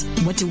Wardrobes.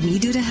 What do we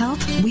do to help?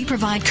 We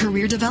provide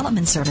career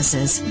development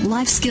services,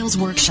 life skills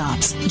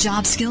workshops,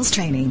 job skills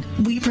training.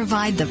 We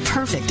provide the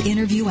perfect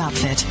interview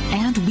outfit,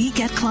 and we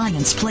get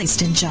clients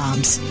placed in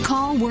jobs.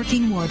 Call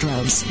Working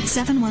Wardrobes,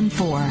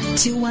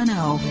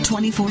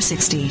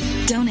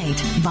 714-210-2460.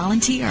 Donate,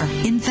 volunteer,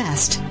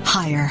 invest,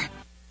 hire.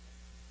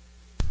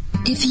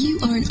 If you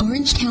are an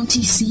Orange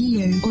County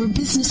CEO or a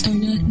business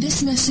owner,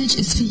 this message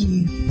is for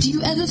you. Do you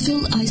ever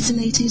feel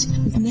isolated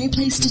with no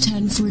place to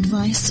turn for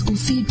advice or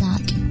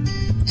feedback?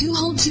 Who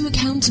holds you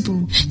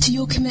accountable to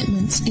your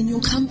commitments in your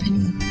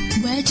company?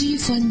 Where do you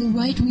find the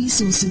right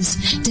resources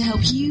to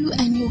help you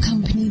and your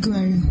company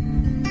grow?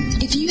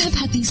 If you have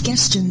had these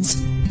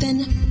questions,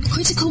 then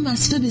Critical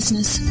Mass for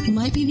Business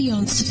might be the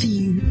answer for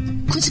you.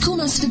 Critical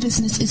Mass for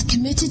Business is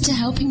committed to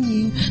helping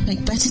you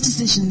make better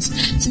decisions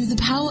through the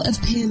power of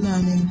peer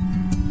learning.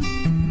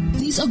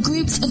 These are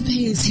groups of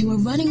peers who are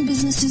running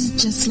businesses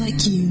just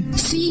like you.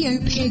 CEO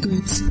Peer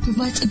Groups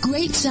provides a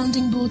great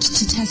sounding board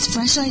to test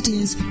fresh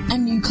ideas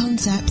and new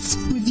concepts,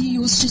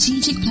 review your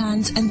strategic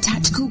plans and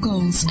tactical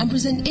goals, and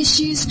present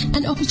issues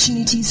and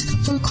opportunities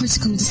for a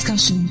critical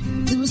discussion.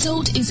 The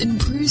result is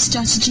improved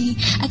strategy,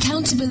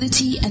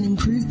 accountability, and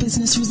improved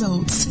business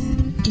results.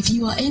 If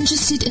you are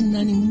interested in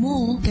learning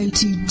more, go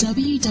to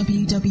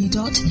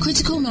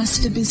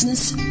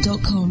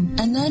www.criticalmassforbusiness.com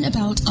and learn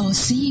about our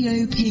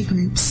CEO Peer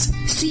Groups.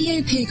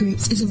 CEO Peer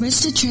Groups is a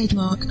registered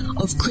trademark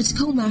of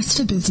Critical Mass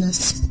for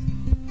Business.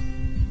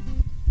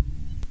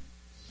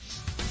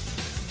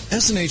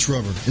 S&H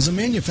Rubber is a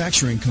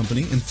manufacturing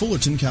company in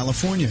Fullerton,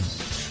 California.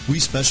 We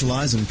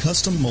specialize in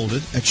custom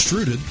molded,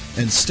 extruded,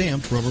 and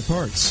stamped rubber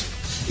parts.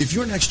 If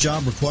your next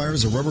job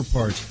requires a rubber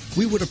part,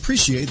 we would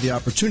appreciate the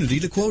opportunity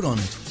to quote on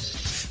it.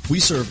 We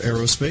serve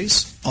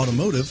aerospace,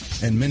 automotive,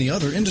 and many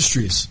other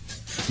industries.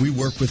 We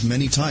work with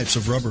many types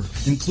of rubber,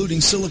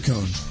 including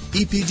silicone,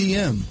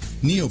 EPDM,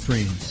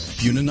 neoprene,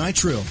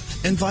 bunanitrile,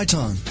 and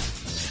Viton.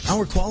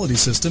 Our quality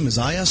system is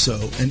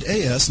ISO and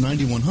AS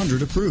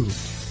 9100 approved.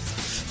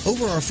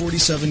 Over our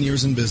 47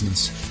 years in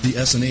business, the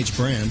S&H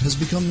brand has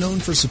become known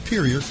for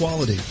superior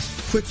quality,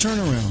 quick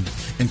turnaround,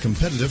 and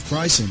competitive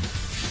pricing.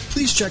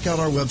 Please check out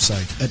our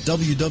website at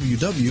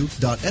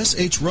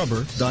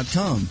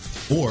www.shrubber.com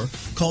or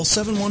call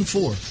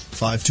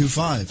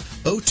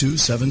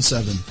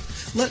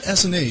 714-525-0277. Let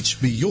S&H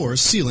be your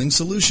sealing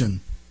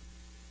solution.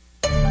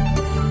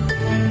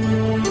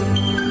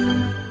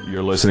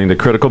 You're listening to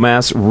Critical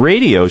Mass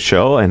Radio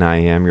Show, and I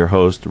am your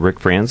host,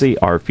 Ric Franzi.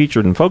 Our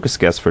featured and focused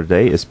guest for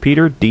today is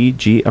Peter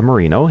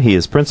DiGiammarino. He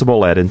is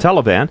principal at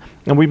IntelliVen,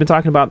 and we've been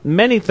talking about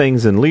many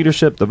things in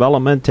leadership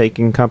development,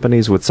 taking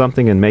companies with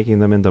something and making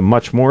them into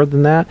much more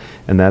than that,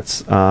 and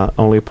that's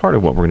only a part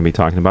of what we're going to be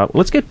talking about.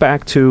 Let's get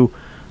back to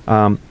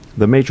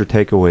the major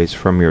takeaways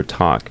from your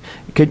talk.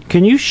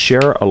 Can you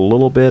share a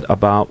little bit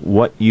about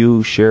what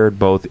you shared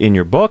both in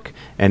your book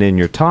and in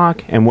your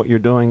talk, and what you're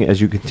doing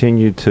as you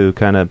continue to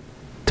kind of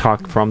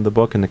talk from the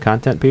book and the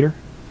content, Peter?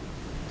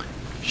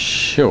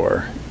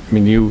 Sure. I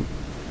mean,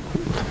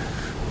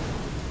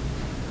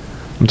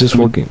 I'm just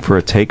looking for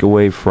a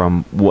takeaway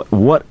from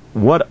what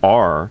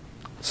are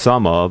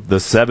some of the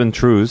 7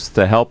 truths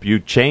to help you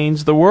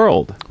change the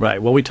world.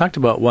 Right. Well, we talked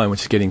about one,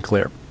 which is getting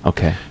clear.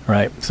 Okay.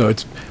 Right. So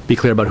it's be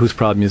clear about whose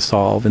problem you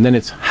solve, and then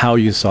it's how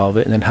you solve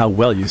it, and then how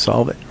well you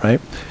solve it.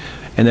 Right.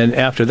 And then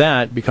after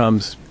that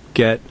becomes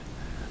get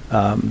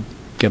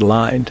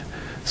aligned.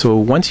 So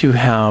once you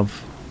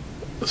have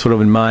sort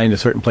of in mind a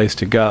certain place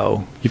to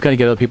go, you've got to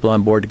get other people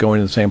on board to go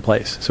into the same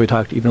place. So we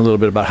talked even a little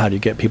bit about how do you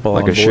get people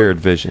on board. Like a shared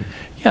vision.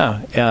 Yeah.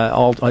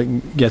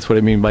 That's what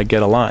I mean by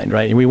get aligned,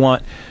 right? And we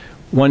want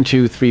 1,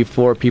 2, 3,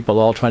 4 people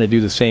all trying to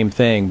do the same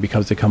thing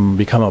because they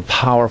become a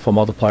powerful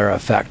multiplier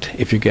effect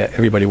if you get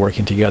everybody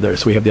working together.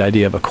 So we have the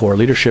idea of a core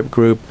leadership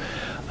group,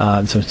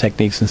 and some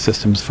techniques and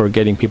systems for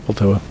getting people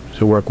to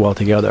work well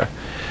together.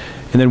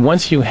 And then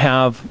once you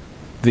have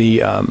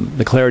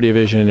the clarity of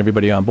vision and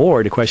everybody on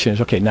board, the question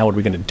is, okay, now what are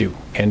we going to do?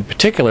 And in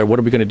particular, what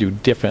are we going to do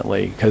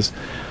differently? Because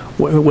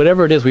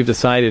whatever it is we've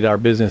decided our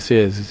business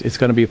is, it's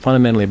going to be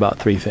fundamentally about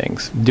 3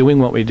 things: doing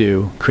what we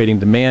do, creating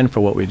demand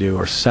for what we do,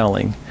 or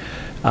selling,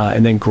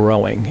 and then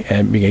growing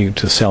and being able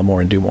to sell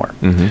more and do more.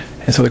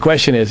 Mm-hmm. And so the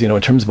question is,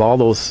 in terms of all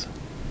those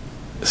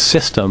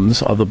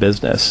systems of the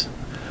business,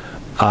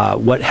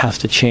 what has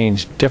to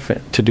change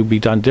be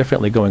done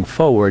differently going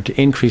forward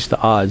to increase the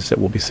odds that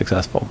we'll be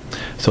successful?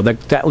 So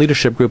that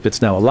leadership group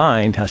that's now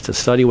aligned has to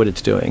study what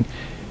it's doing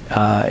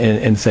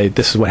and say,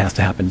 this is what has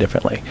to happen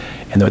differently.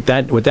 And what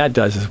that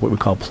does is what we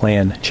call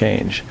plan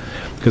change.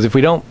 Because if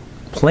we don't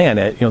plan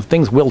it,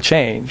 things will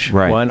change.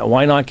 Right.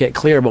 Why not get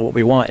clear about what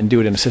we want and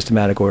do it in a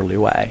systematic, orderly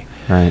way?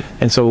 Right.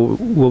 And so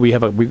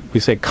we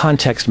say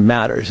context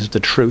matters is the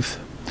truth.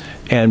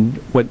 And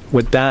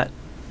what that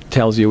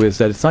tells you is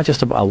that it's not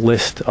just about a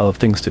list of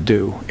things to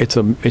do.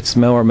 It's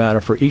more a matter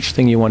for each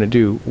thing you want to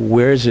do.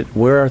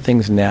 Where are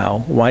things now?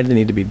 Why do they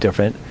need to be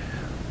different?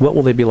 What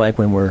will they be like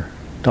when we're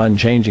done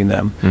changing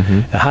them? Mm-hmm.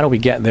 And how do we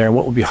get there? And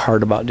what will be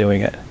hard about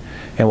doing it?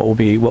 And what will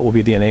be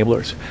the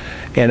enablers?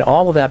 And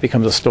all of that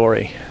becomes a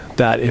story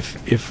that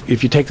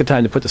if you take the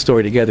time to put the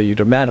story together, you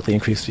dramatically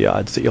increase the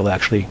odds that you'll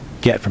actually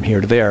get from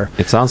here to there.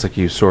 It sounds like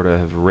you sort of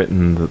have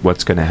written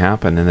what's going to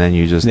happen, and then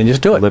you just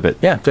do it. Live it.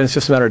 Yeah, then it's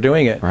just a matter of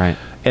doing it. Right.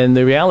 And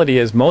the reality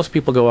is most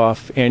people go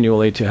off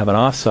annually to have an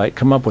offsite,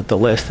 come up with the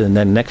list, and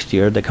then next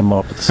year they come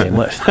up with the same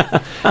list.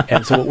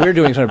 And so what we're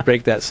doing is trying to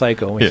break that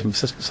cycle with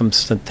some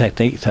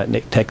techniques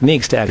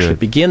to actually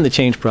begin the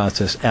change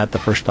process at the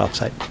first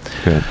offsite.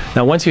 Good.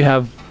 Now, once you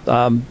have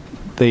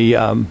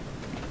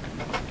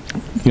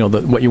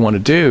what you want to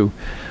do,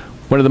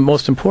 one of the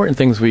most important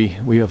things we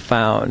have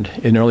found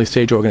in early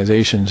stage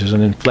organizations is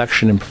an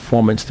inflection in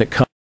performance that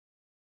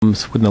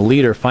comes when the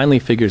leader finally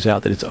figures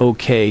out that it's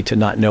okay to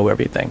not know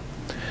everything.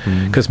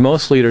 Because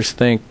most leaders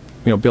think,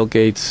 Bill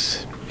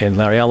Gates and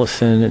Larry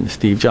Ellison and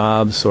Steve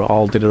Jobs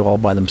all did it all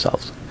by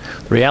themselves.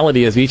 The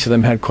reality is each of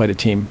them had quite a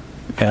team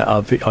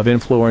of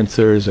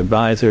influencers,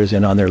 advisors,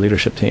 and on their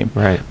leadership team.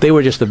 Right. They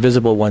were just the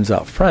visible ones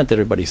out front that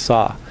everybody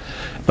saw.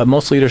 But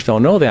most leaders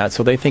don't know that,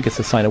 so they think it's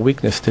a sign of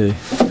weakness to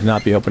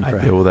not be open for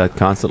help. I deal with that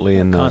constantly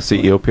in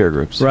CEO peer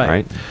groups.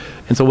 Right.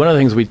 And so one of the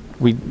things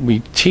we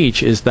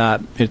teach is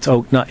that it's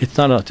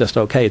not just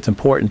okay, it's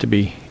important to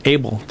be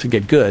able to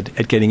get good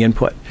at getting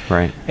input.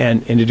 Right.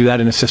 And to do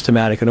that in a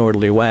systematic and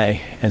orderly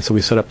way. And so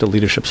we set up the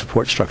leadership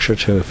support structure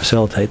to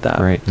facilitate that.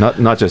 Right.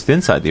 Not just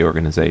inside the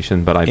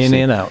organization, but I've seen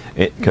and out.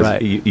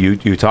 Because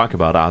you talk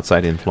about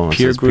outside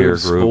influences, peer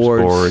groups,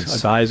 boards,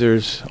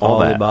 advisors, all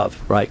the above.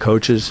 Right.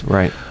 Coaches.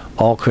 Right.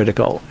 All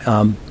critical.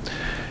 Then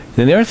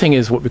the other thing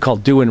is what we call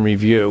do and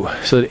review.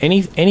 So that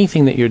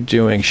anything that you're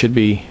doing should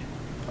be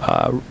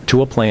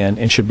to a plan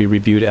and should be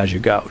reviewed as you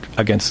go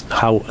against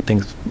how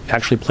things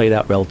actually played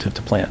out relative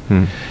to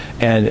plan.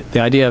 And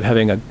the idea of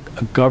having a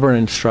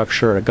governance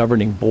structure, a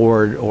governing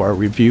board, or a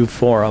review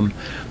forum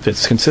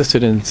that's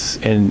consistent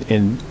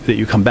in that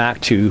you come back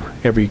to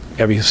every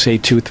say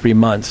 2-3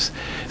 months.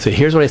 So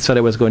here's what I said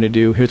I was going to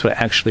do. Here's what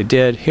I actually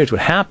did. Here's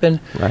what happened.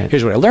 Right.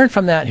 Here's what I learned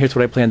from that. Here's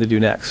what I plan to do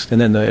next. And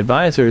then the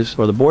advisors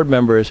or the board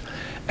members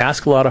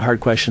ask a lot of hard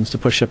questions to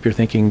push up your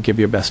thinking, give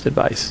your best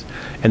advice.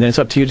 And then it's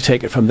up to you to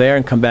take it from there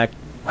and come back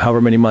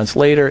however many months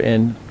later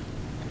and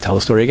tell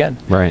the story again.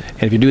 Right.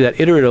 And if you do that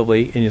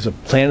iteratively, and there's a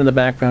plan in the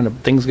background of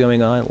things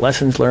going on,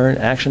 lessons learned,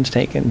 actions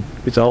taken,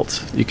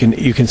 results, you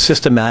can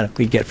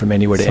systematically get from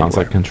anywhere to anywhere. Sounds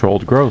like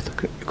controlled growth.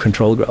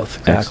 Controlled growth,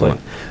 exactly.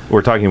 Excellent.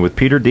 We're talking with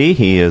Peter D.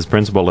 He is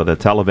principal at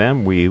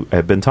IntelliVen. We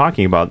have been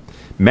talking about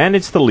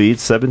Manage the Lead,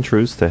 7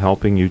 truths to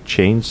help you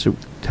change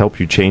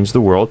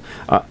the world.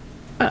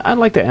 I'd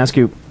like to ask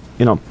you,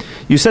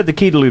 you said the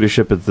key to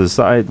leadership is to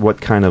decide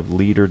what kind of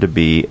leader to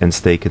be and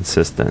stay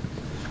consistent.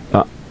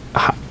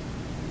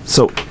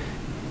 So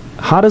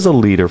how does a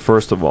leader,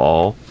 first of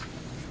all,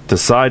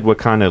 decide what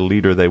kind of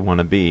leader they want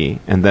to be,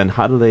 and then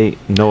how do they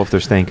know if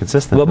they're staying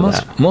consistent with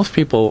that? Most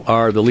people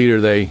are the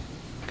leader they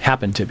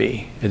happen to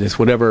be. It is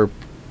whatever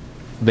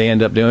they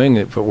end up doing.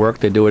 If it worked,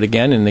 they do it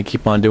again, and they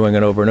keep on doing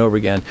it over and over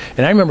again.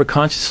 And I remember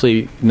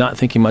consciously not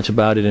thinking much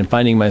about it and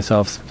finding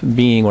myself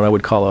being what I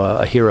would call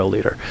a hero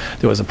leader.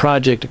 There was a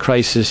project, a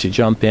crisis, you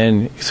jump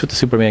in, you put the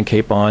Superman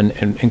cape on,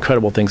 and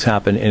incredible things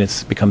happen, and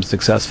it becomes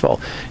successful.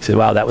 You say,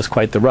 wow, that was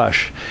quite the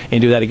rush. And you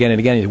do that again and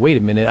again, and you say, wait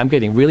a minute, I'm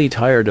getting really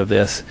tired of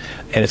this,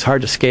 and it's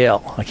hard to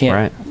scale. I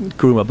can't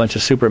groom a bunch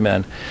of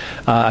Supermen.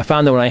 I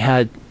found that when I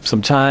had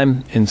some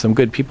time and some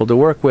good people to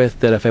work with,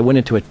 that if I went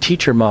into a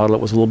teacher model,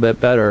 it was a little bit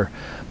better,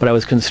 but I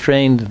was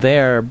constrained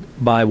there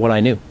by what I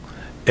knew.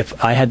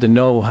 If I had to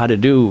know how to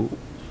do,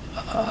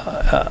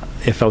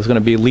 if I was going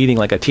to be leading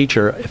like a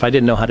teacher, if I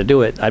didn't know how to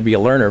do it, I'd be a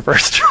learner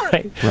first,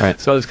 right? Right.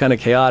 So it was kind of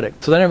chaotic.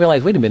 So then I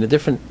realized, wait a minute,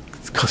 different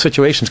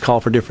situations call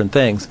for different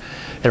things.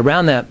 And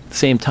around that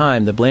same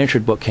time, the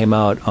Blanchard book came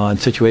out on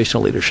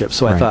situational leadership.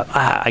 So I thought,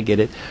 I get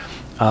it.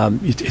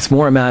 It's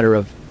more a matter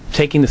of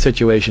taking the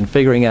situation,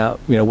 figuring out,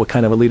 what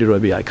kind of a leader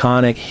would be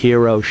iconic,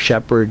 hero,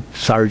 shepherd,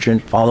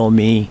 sergeant, follow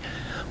me,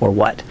 or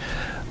what.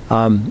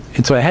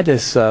 And so I had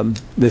this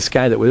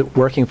guy that was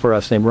working for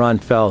us named Ron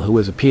Fell, who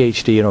was a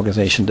PhD in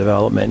organization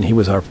development, and he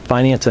was our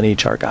finance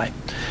and HR guy.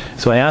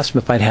 So I asked him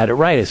if I'd had it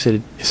right. I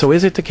said, so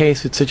is it the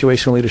case that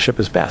situational leadership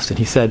is best? And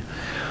he said,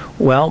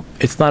 well,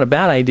 it's not a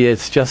bad idea.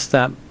 It's just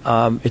that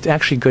it's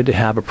actually good to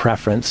have a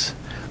preference,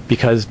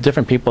 because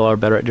different people are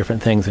better at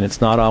different things, and it's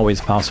not always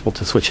possible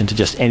to switch into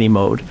just any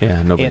mode.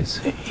 Yeah,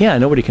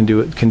 nobody can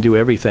do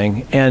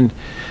everything. And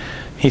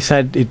he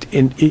said,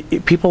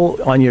 people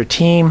on your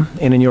team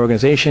and in your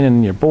organization and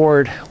in your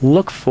board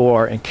look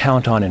for and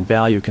count on and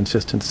value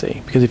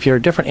consistency. Because if you're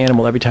a different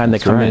animal every time they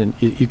come in,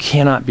 you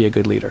cannot be a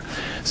good leader.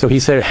 So he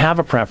said, have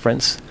a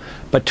preference,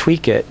 but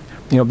tweak it,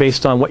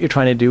 based on what you're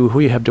trying to do, who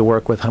you have to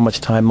work with, how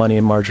much time, money,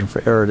 and margin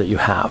for error that you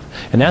have.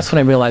 And that's when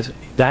I realized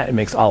that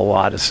makes a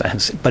lot of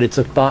sense. But it's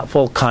a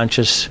thoughtful,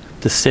 conscious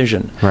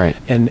decision. Right.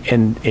 And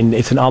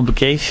it's an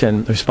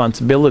obligation,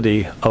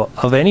 responsibility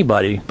of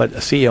anybody, but a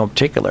CEO in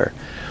particular,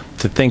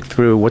 to think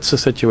through what's the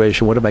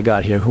situation, what have I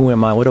got here, who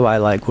am I, what do I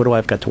like, what do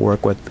I've got to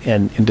work with,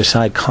 and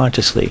decide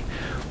consciously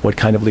what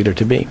kind of leader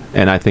to be.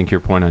 And I think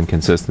your point on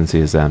consistency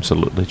is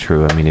absolutely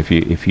true. I mean,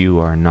 if you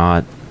are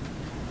not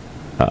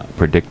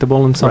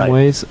predictable in some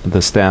ways, the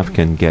staff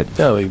can get...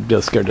 Oh,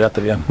 they'll scare to death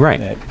of you.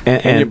 Right.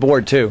 And your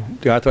board, too.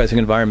 The authorizing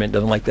environment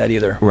doesn't like that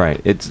either. Right.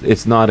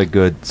 It's not a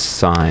good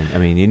sign. I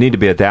mean, you need to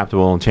be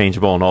adaptable and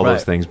changeable and all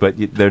those things, but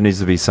there needs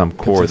to be some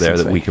core there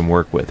that we can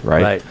work with,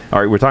 right? All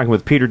right, we're talking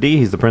with Peter D.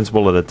 He's the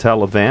principal at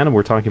IntelliVen, and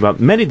we're talking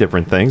about many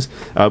different things.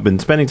 I've been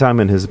spending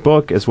time in his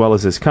book, as well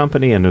as his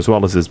company, and as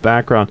well as his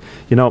background.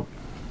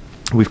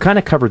 We've kind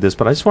of covered this,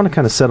 but I just want to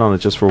kind of sit on it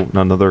just for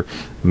another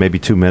maybe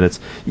 2 minutes.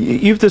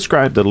 You've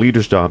described the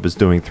leader's job as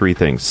doing three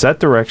things: set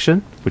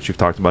direction, which you've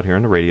talked about here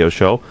on the radio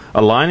show,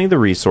 aligning the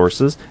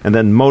resources, and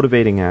then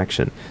motivating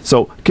action.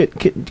 So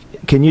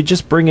can you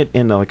just bring it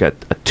in like a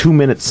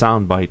 2-minute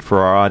soundbite for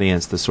our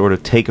audience to sort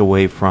of take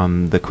away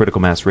from the Critical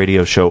Mass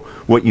radio show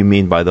what you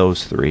mean by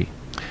those three?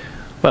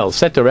 Well,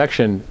 set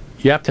direction,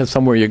 you have to have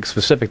somewhere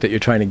specific that you're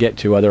trying to get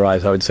to.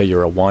 Otherwise, I would say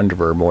you're a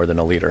wanderer more than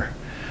a leader.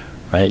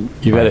 Right?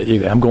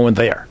 I'm going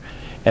there.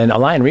 And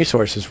align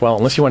resources, well,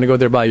 unless you want to go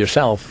there by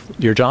yourself,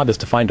 your job is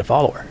to find a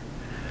follower.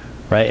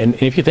 Right? And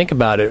if you think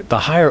about it, the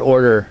higher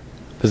order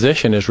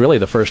position is really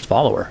the first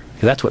follower,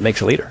 because that's what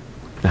makes a leader.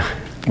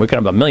 We could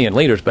have 1 million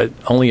leaders, but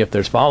only if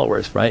there's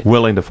followers, right?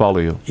 Willing to follow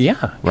you.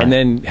 Yeah. Right. And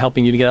then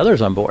helping you to get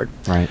others on board.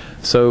 Right.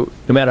 So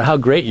no matter how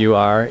great you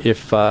are,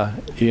 if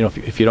you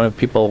don't have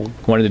people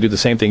wanting to do the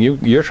same thing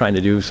you're trying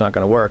to do, it's not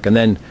going to work. And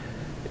then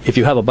if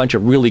you have a bunch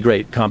of really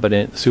great,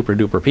 competent, super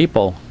duper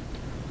people,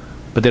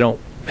 but they don't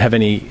have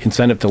any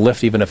incentive to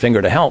lift even a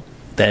finger to help,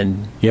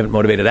 then you haven't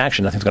motivated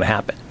action, nothing's going to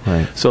happen.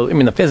 Right. So,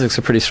 the physics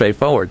are pretty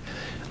straightforward.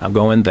 I'm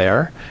going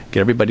there, get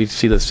everybody to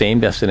see the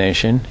same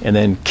destination, and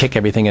then kick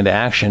everything into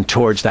action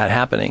towards that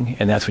happening,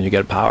 and that's when you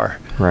get power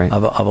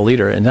of a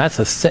leader. And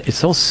it's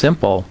so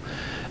simple,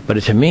 but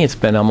to me it's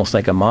been almost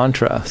like a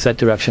mantra: set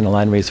direction,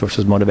 align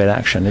resources, motivate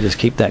action. I just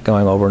keep that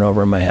going over and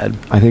over in my head.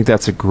 I think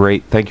that's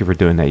thank you for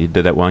doing that. You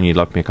did that well, and you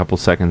left me a couple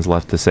seconds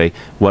left to say,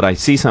 what I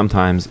see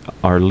sometimes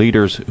are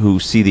leaders who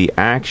see the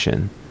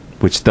action,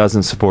 which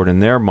doesn't support in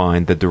their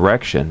mind the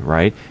direction,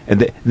 right?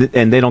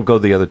 And they don't go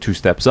the other 2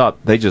 steps up.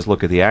 They just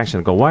look at the action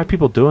and go, why are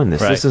people doing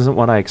this? Right. This isn't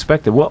what I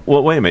expected. Well,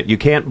 wait a minute. You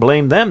can't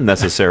blame them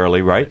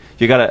necessarily, right?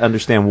 You got to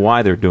understand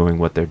why they're doing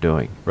what they're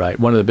doing. Right.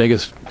 One of the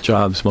biggest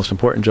jobs, most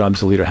important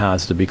jobs a leader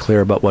has, is to be clear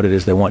about what it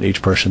is they want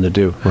each person to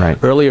do.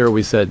 Right. Earlier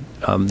we said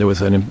there was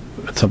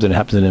something that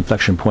happens at an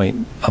inflection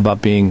point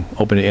about being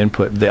open to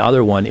input. The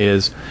other one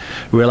is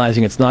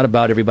realizing it's not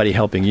about everybody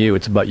helping you,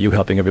 it's about you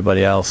helping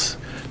everybody else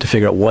to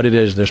figure out what it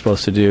is they're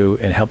supposed to do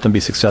and help them be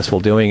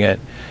successful doing it.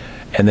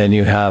 And then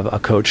you have a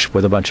coach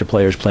with a bunch of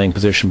players playing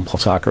position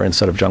soccer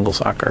instead of jungle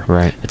soccer.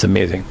 Right. It's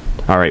amazing.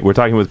 All right, we're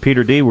talking with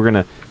Peter D. We're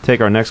going to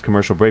take our next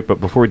commercial break, but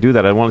before we do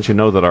that, I want you to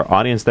know that our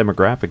audience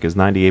demographic is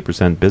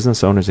 98%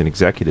 business owners and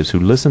executives who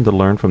listen to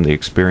learn from the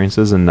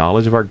experiences and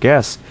knowledge of our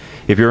guests.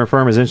 If your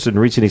firm is interested in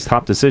reaching these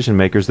top decision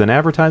makers, then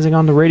advertising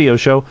on the radio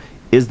show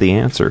is the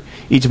answer.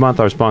 Each month,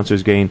 our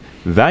sponsors gain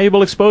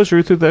valuable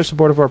exposure through their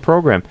support of our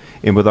program.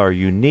 And with our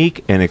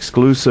unique and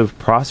exclusive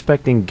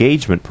prospect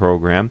engagement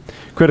program,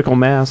 Critical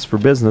Mass for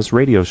Business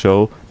radio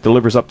show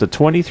delivers up to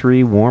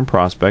 23 warm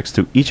prospects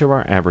to each of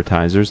our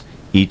advertisers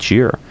each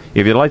year.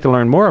 If you'd like to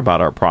learn more about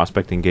our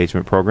prospect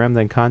engagement program,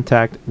 then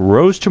contact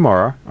Rose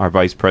Chamara, our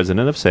Vice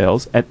President of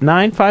Sales, at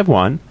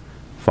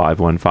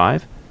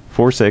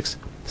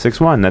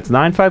 951-515-4661. That's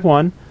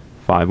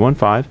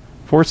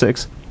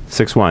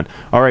 951-515-4661.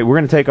 All right, we're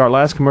going to take our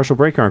last commercial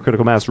break here on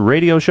Critical Mass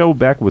Radio Show.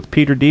 Back with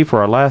Peter D. for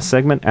our last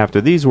segment after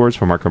these words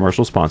from our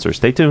commercial sponsor.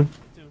 Stay tuned.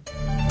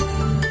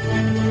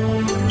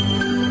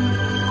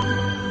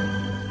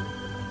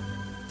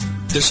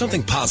 There's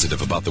something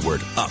positive about the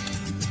word up.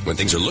 When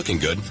things are looking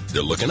good,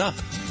 they're looking up.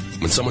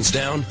 When someone's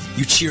down,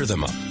 you cheer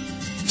them up.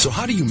 So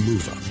how do you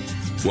move up?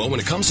 Well, when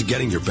it comes to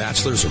getting your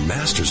bachelor's or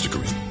master's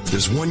degree,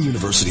 there's one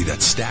university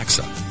that stacks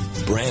up.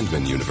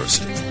 Brandman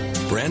University.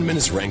 Brandman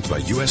is ranked by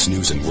U.S.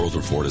 News & World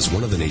Report as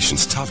one of the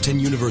nation's top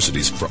 10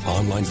 universities for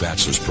online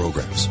bachelor's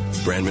programs.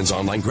 Brandman's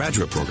online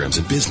graduate programs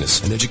in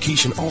business and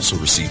education also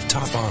receive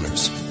top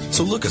honors.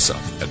 So look us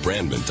up at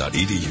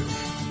brandman.edu.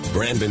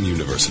 Brandman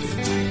University.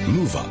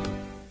 Move up.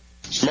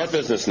 Smart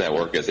Business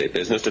Network is a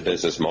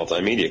business-to-business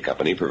multimedia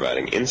company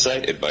providing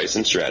insight, advice,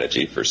 and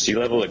strategy for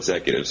C-level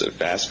executives of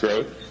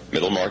fast-growth,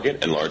 middle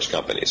market, and large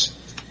companies.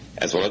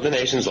 As one of the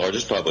nation's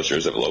largest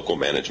publishers of local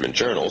management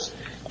journals,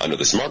 under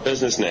the Smart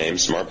Business name,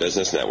 Smart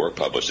Business Network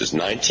publishes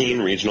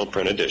 19 regional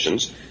print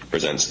editions,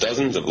 presents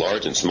dozens of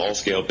large and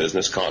small-scale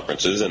business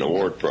conferences and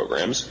award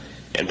programs,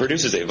 and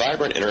produces a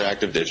vibrant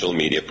interactive digital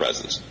media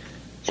presence.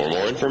 For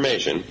more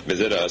information,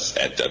 visit us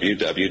at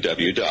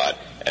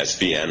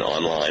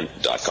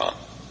www.sbnonline.com.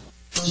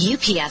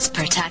 UPS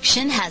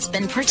Protection has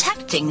been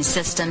protecting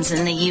systems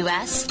in the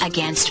U.S.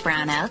 against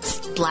brownouts,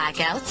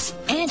 blackouts,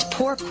 and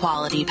poor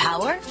quality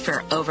power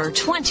for over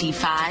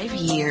 25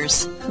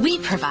 years. We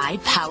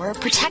provide power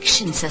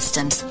protection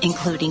systems,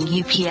 including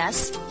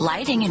UPS,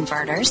 lighting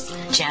inverters,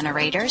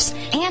 generators,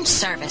 and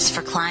service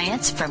for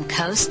clients from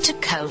coast to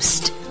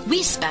coast.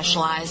 We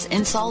specialize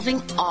in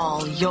solving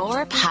all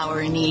your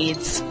power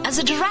needs. As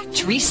a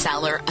direct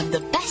reseller of the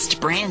best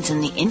brands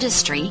in the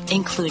industry,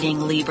 including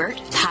Liebert,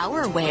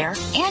 PowerWare,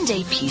 and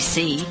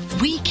APC,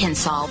 we can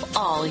solve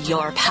all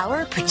your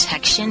power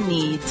protection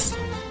needs.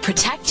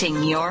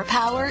 Protecting your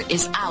power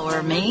is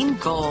our main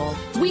goal.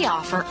 We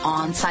offer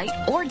on-site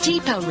or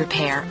depot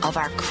repair of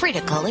our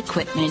critical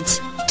equipment.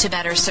 To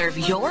better serve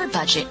your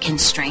budget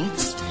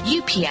constraints,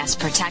 UPS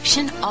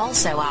Protection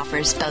also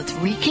offers both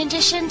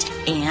reconditioned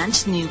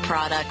and new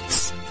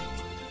products.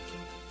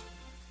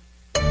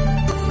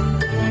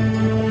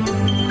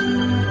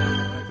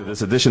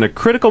 This edition of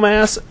Critical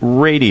Mass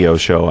Radio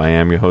Show. I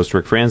am your host,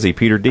 Ric Franzi.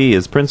 Peter D.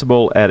 is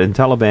principal at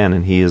IntelliVen,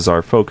 and he is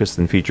our focused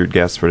and featured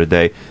guest for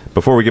today.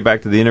 Before we get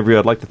back to the interview,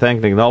 I'd like to thank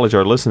and acknowledge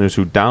our listeners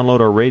who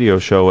download our radio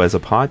show as a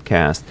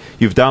podcast.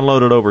 You've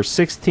downloaded over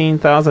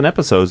 16,000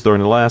 episodes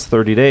during the last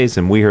 30 days,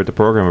 and we here at the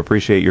program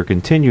appreciate your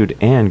continued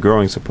and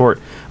growing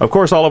support. Of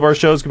course, all of our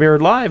shows can be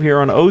heard live here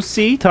on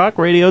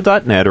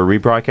octalkradio.net or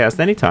rebroadcast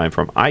anytime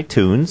from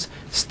iTunes,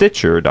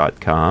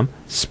 Stitcher.com,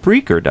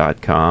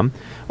 Spreaker.com,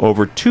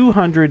 over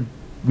 200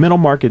 middle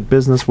market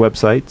business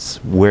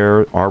websites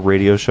where our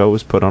radio show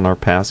is put on our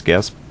past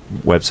guest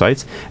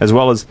websites, as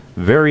well as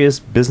various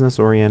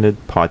business-oriented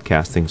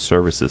podcasting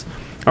services.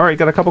 All right,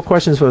 got a couple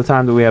questions for the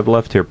time that we have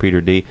left here,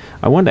 Peter D.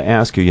 I wanted to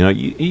ask you,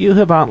 you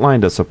have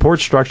outlined a support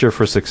structure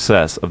for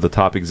success of the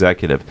top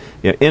executive.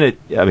 In it,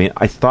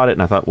 I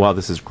thought, wow,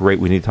 this is great.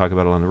 We need to talk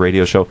about it on the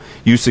radio show.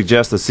 You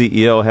suggest the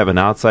CEO have an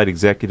outside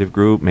executive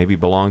group, maybe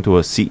belong to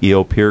a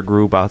CEO peer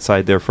group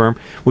outside their firm.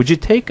 Would you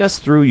take us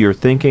through your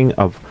thinking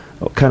of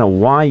kind of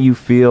why you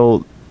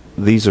feel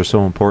these are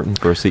so important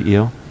for a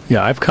CEO?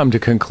 Yeah, I've come to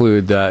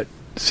conclude that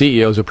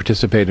CEOs who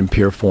participate in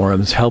peer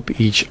forums help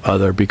each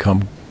other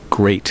become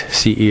great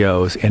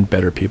CEOs and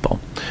better people.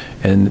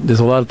 And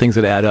there's a lot of things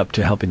that add up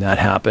to helping that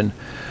happen.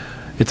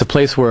 It's a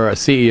place where a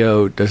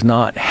CEO does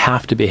not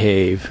have to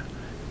behave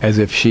as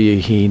if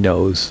he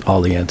knows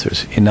all the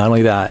answers. And not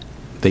only that,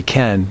 they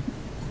can,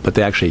 but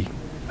they actually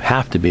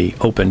have to be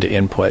open to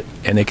input.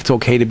 And it's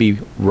okay to be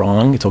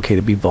wrong. It's okay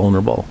to be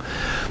vulnerable.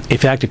 In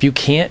fact, if you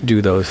can't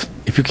do those,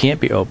 if you can't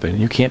be open,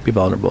 you can't be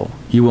vulnerable,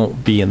 you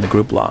won't be in the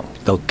group long.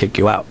 They'll kick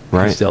you out.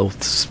 Right. They'll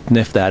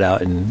sniff that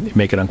out and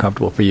make it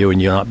uncomfortable for you, and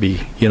you not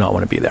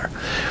want to be there.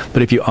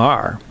 But if you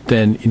are,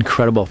 then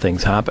incredible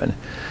things happen.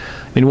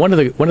 I mean, one of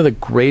the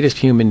greatest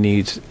human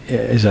needs,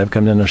 as I've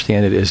come to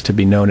understand it, is to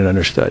be known and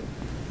understood.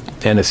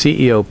 And a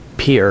CEO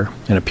peer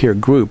and a peer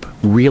group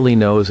really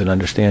knows and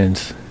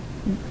understands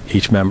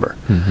each member.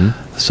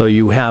 Mm-hmm. So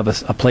you have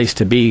a place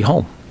to be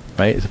home,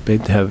 right?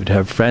 To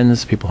have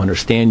friends, people who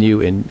understand you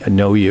and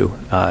know you.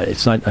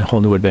 It's not a whole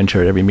new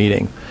adventure at every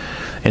meeting.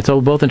 And so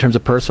both in terms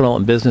of personal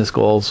and business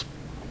goals,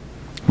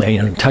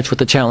 in touch with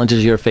the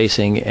challenges you're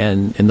facing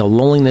and the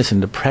loneliness and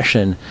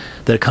depression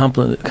that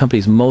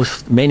accompanies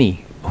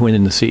many who are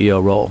in the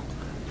CEO role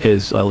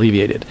is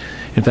alleviated.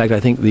 In fact, I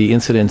think the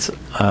incidence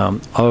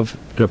of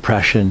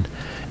depression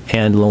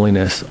and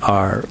loneliness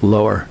are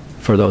lower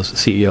for those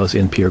CEOs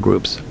in peer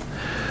groups.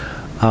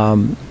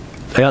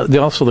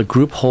 Also, the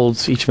group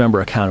holds each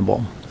member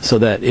accountable, so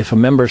that if a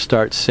member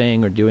starts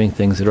saying or doing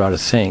things that are out of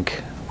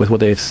sync with what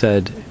they've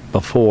said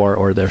before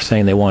or they're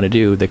saying they want to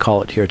do, they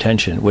call it to your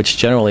attention, which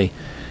generally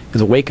is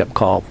a wake-up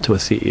call to a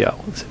CEO.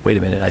 Wait a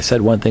minute, I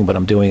said one thing, but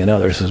I'm doing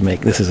another.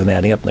 This isn't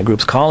adding up, and the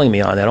group's calling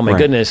me on that. Oh, my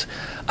goodness,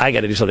 I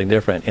got to do something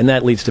different. And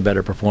that leads to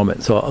better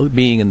performance. So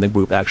being in the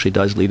group actually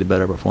does lead to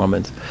better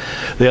performance.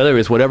 The other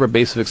is whatever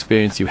base of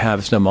experience you have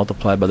is now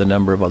multiplied by the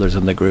number of others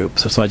in the group.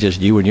 So it's not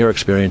just you and your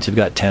experience. You've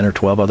got 10 or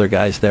 12 other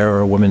guys there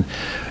or women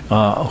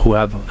who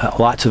have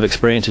lots of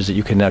experiences that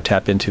you can now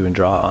tap into and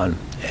draw on.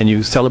 And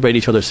you celebrate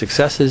each other's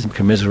successes and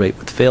commiserate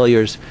with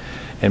failures.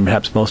 and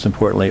perhaps most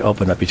importantly,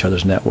 open up each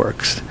other's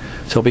networks.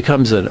 So it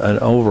becomes an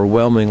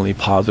overwhelmingly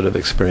positive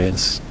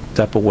experience.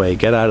 Step away,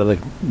 get out of the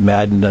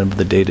madness of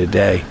the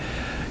day-to-day,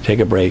 take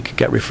a break,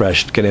 get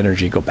refreshed, get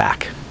energy, go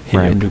back.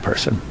 You're a new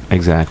person.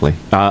 Exactly.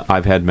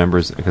 I've had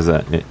members, because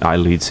I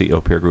lead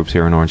CEO peer groups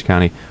here in Orange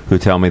County, who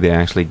tell me they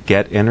actually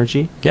get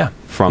energy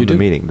from the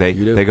meeting.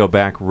 They go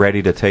back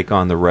ready to take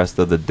on the rest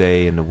of the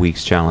day and the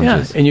week's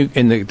challenges. Yeah,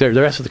 and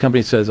the rest of the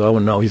company says, "Oh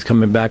no, he's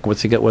coming back.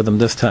 What's he get with him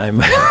this time?"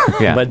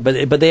 Yeah.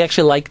 but they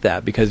actually like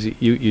that, because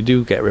you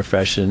do get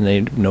refreshed, and they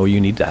know you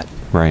need that.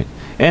 Right.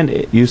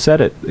 And you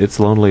said it. It's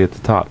lonely at the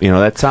top.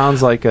 That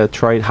sounds like a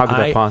trite. How could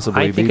that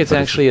possibly be? I think it's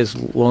actually as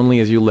lonely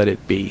as you let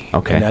it be.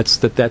 Okay. And that's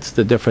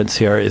the difference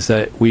here, is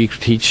that we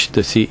teach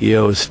the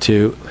CEOs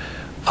to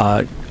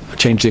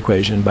change the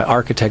equation by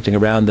architecting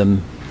around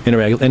them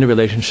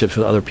interrelationships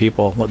with other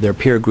people, their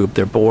peer group,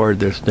 their board,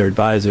 their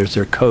advisors,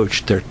 their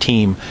coach, their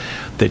team,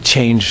 that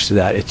change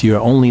that. You're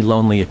only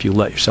lonely if you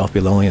let yourself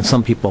be lonely, and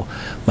some people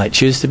might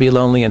choose to be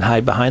lonely and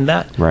hide behind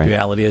that. Right. The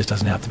reality is, it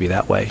doesn't have to be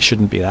that way. It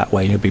shouldn't be that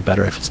way. It'd be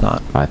better if it's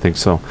not. I think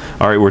so.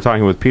 All right, we're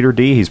talking with Peter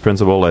D. He's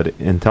principal at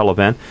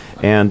IntelliVen.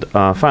 And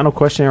final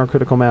question in our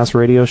Critical Mass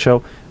radio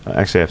show.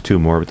 Actually, I have two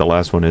more, but the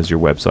last one is your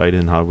website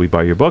and how do we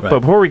buy your book. Right. But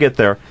before we get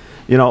there,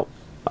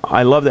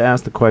 I love to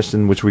ask the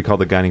question, which we call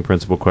the guiding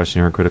principle question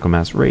here on Critical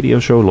Mass Radio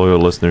Show. Loyal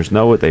listeners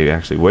know it. They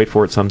actually wait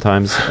for it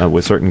sometimes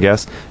with certain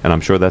guests, and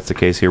I'm sure that's the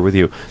case here with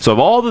you. So of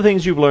all the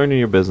things you've learned in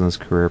your business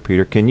career,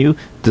 Peter, can you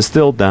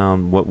distill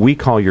down what we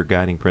call your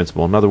guiding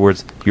principle? In other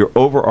words, your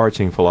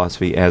overarching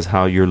philosophy as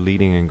how you're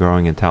leading and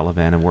growing IntelliVen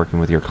and working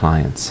with your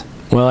clients.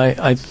 Well,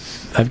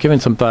 I've given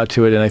some thought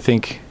to it, and I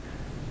think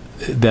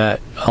that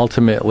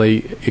ultimately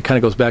it kind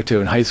of goes back to,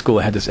 in high school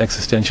I had this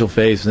existential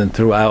phase, and then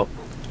throughout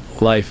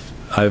life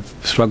I've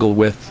struggled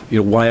with,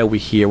 why are we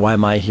here? Why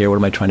am I here? What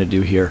am I trying to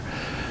do here?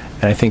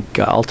 And I think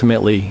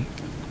ultimately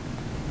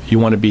you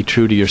want to be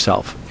true to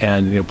yourself.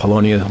 And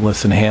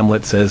Polonius and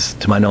Hamlet says,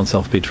 "To mine own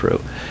self be true."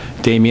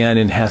 Damien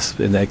in Hess,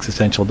 in the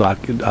existential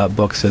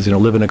book, says,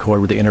 live in accord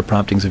with the inner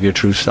promptings of your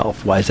true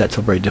self. Why is that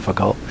so very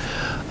difficult?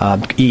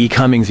 E.E.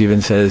 Cummings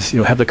even says,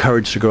 have the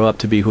courage to grow up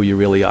to be who you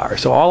really are.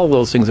 So all of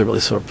those things are really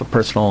sort of a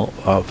personal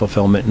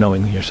fulfillment,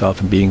 knowing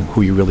yourself and being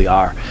who you really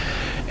are.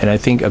 And I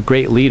think a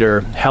great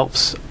leader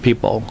helps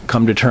people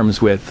come to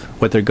terms with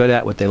what they're good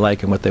at, what they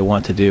like, and what they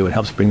want to do, and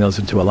helps bring those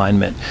into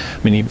alignment.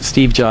 I mean,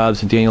 Steve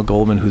Jobs and Daniel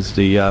Goleman, who's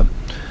the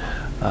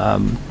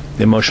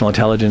emotional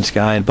intelligence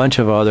guy, and a bunch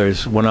of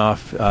others went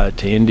off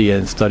to India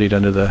and studied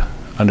under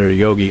a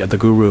yogi, the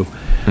guru.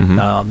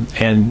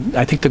 Mm-hmm. And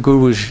I think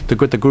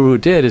what the guru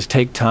did is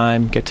take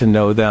time, get to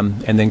know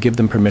them, and then give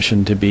them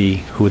permission to be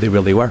who they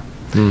really were.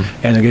 Mm.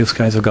 And these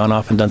guys have gone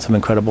off and done some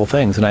incredible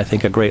things. And I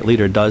think a great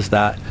leader does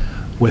that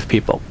with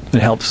people.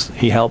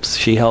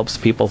 She helps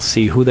people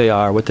see who they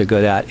are, what they're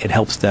good at. It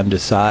helps them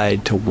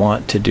decide to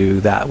want to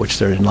do that which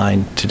they're in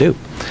line to do,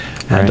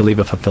 and to live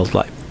a fulfilled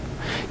life.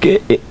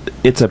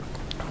 It's a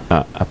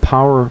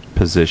power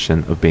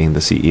position of being the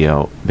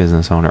CEO,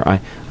 business owner.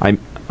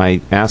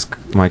 I ask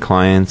my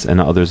clients and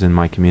others in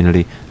my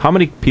community, how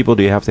many people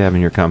do you have to have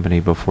in your company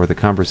before the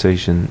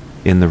conversation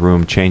in the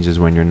room changes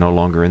when you're no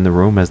longer in the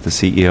room as the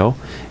CEO?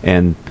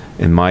 And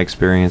in my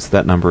experience,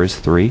 that number is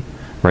 3.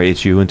 Right,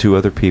 it's you and 2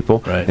 other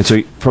people. Right. And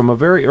so from a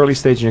very early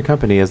stage in your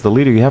company, as the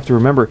leader, you have to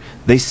remember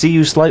they see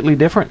you slightly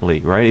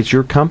differently, right? It's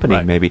your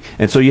company, maybe.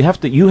 And so you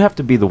have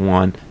to be the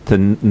one to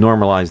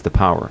normalize the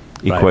power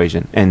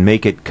equation and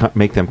make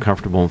them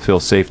comfortable and feel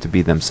safe to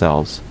be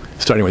themselves.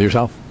 Starting with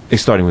yourself.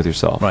 Starting with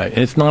yourself. Right.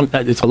 And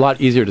it's a lot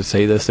easier to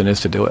say this than it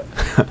is to do it.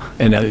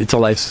 And it's a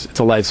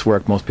life's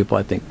work. Most people,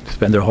 I think,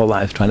 spend their whole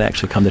lives trying to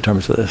actually come to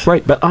terms with this.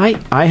 Right. But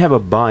I have a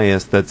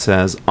bias that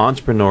says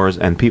entrepreneurs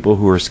and people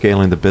who are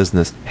scaling the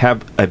business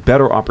have a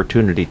better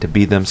opportunity to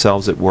be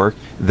themselves at work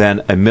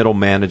than a middle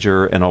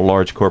manager in a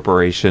large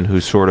corporation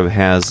who sort of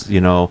has,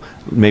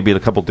 maybe a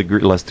couple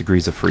less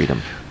degrees of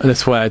freedom. And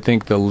that's why I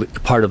think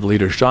part of the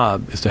leader's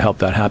job is to help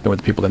that happen with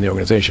the people in the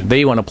organization.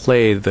 They want to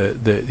play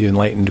the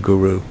enlightened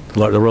guru,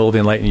 the role of the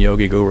enlightened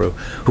yogi guru,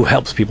 who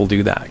helps people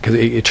do that. Because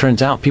it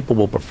turns out people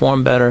will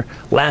perform better,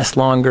 last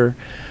longer,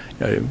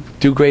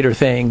 do greater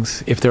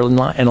things if they're in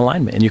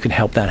alignment, and you can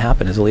help that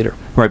happen as a leader.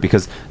 Right,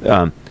 because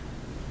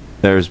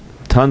there's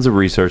tons of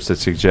research that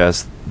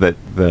suggests that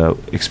the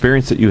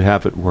experience that you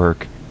have at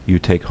work, you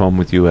take home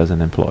with you as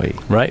an employee.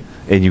 Right.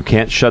 And you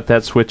can't shut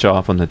that switch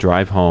off on the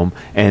drive home.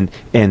 And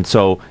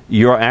so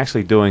you're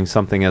actually doing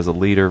something as a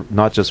leader,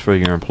 not just for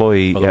your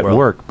employee at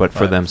work, but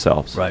for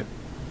themselves. Right.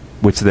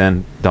 Which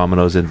then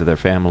dominoes into their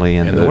family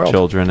and their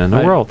children and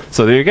the world.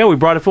 So there you go. We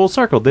brought it full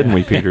circle, didn't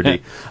we, Peter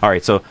D? All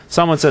right, so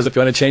someone says... If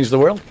you want to change the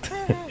world,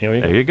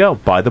 there you go.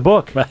 Buy the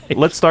book. Right.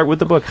 Let's start with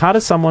the book. How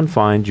does someone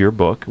find your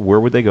book? Where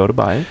would they go to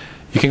buy it?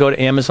 You can go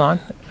to Amazon,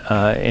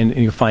 and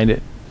you find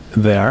it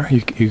there.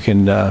 You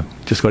can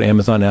just go to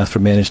Amazon and ask for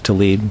Manage to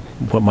Lead,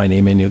 put my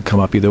name in, you'll come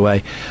up either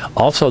way.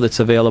 Also, that's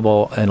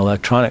available in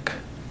electronic,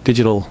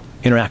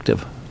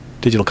 interactive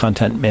digital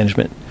content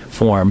management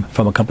form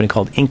from a company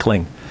called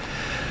Inkling.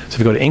 So if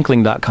you go to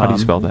inkling.com... How do you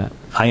spell that?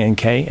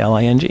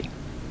 INKLING.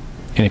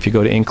 And if you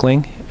go to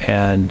Inkling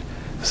and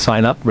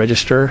sign up,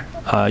 register,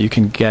 you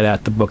can get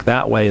at the book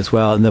that way as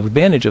well. And the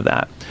advantage of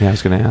that I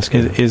was going to ask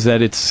is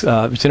that it's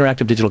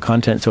interactive digital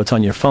content, so it's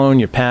on your phone,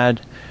 your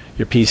pad,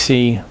 your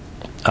PC,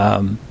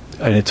 and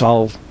it's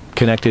all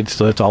connected,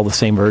 so it's all the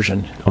same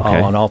version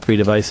on all 3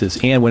 devices.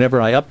 And whenever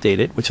I update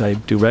it, which I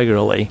do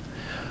regularly,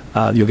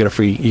 you'll get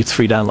it's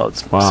free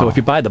downloads. Wow. So if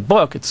you buy the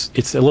book, it's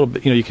a little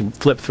bit, you can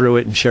flip through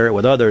it and share it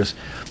with others,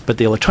 but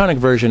the electronic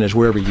version is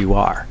wherever you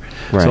are.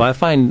 Right. So I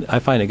find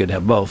it good to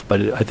have both,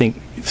 but I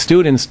think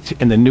students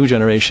in the new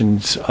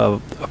generations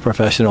of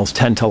professionals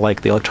tend to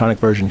like the electronic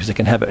version because they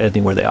can have it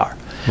anywhere they are.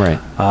 Right.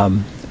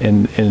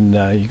 And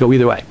you go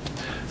either way.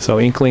 So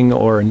Inkling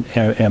or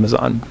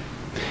Amazon.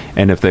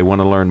 And if they want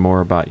to learn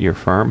more about your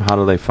firm, how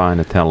do they find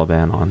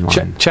IntelliVen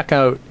online? Check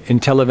out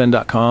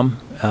IntelliVen.com,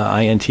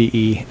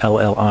 INTELLIV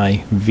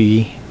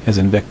as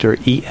in Victor,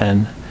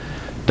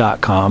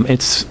 EN.com.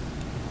 It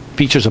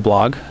features a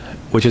blog,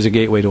 which is a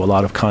gateway to a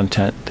lot of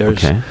content.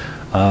 There's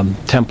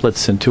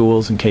templates and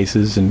tools and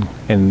cases and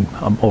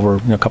over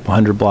a couple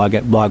hundred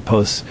blog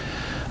posts.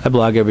 I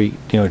blog every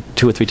 2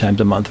 or 3 times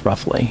a month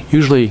roughly.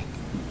 Usually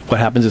what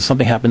happens is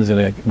something happens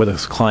with a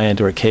client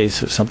or a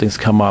case, or something's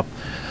come up.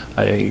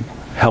 I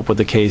help with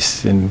the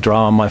case and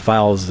draw on my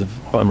files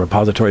on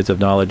repositories of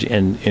knowledge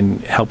and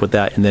help with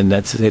that, and then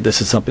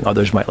this is something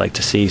others might like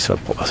to see, so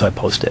I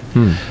post it.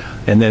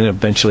 And then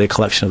eventually a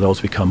collection of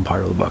those become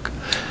part of the book.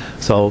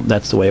 So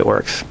that's the way it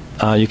works.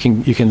 You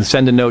can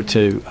send a note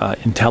to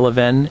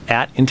IntelliVen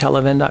at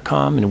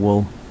IntelliVen.com and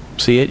we'll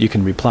see it. You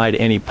can reply to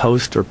any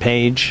post or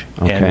page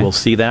and we'll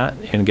see that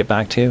and get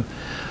back to you.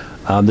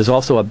 There's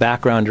also a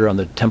backgrounder on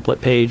the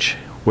template page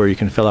where you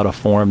can fill out a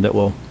form that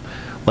will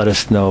let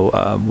us know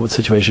what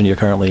situation you're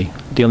currently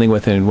dealing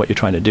with and what you're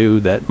trying to do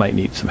that might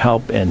need some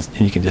help, and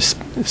you can just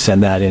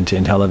send that into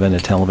IntelliVen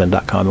at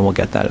IntelliVen.com and we'll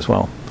get that as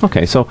well.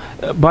 Okay, so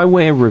by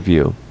way of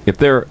review, if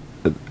they're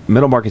a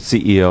middle market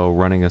CEO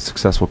running a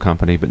successful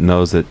company but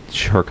knows that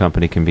her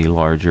company can be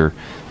larger,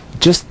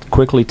 just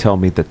quickly tell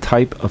me the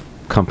type of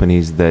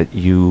companies that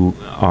you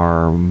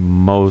are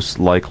most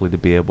likely to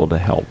be able to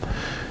help.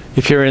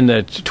 If you're in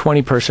the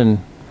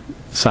 20-person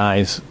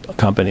size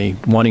company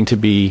wanting to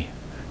be,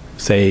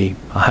 say,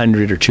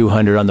 100 or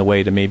 200 on the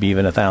way to maybe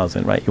even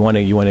 1,000, right?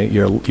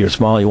 You're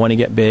small, you want to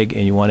get big,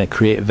 and you want to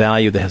create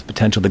value that has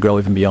potential to grow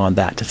even beyond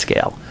that to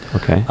scale.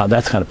 Okay.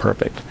 That's kind of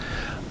perfect.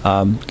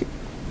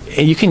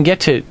 You can get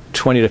to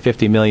 20 to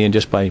 50 million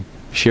just by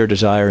sheer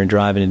desire and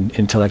drive and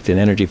intellect and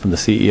energy from the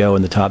CEO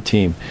and the top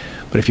team.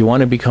 But if you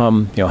want to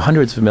become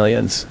hundreds of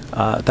millions,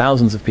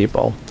 thousands of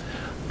people,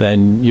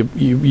 then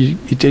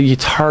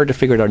it's hard to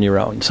figure it out on your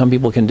own. Some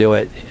people can do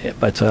it,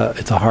 but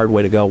it's a hard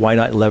way to go. Why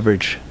not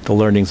leverage the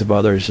learnings of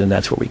others, and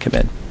that's where we come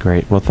in.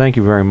 Great. Well, thank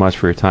you very much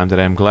for your time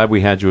today. I'm glad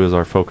we had you as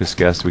our focus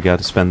guest. We got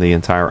to spend the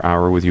entire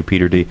hour with you,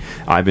 Peter D.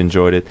 I've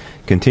enjoyed it.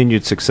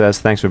 Continued success.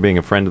 Thanks for being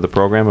a friend of the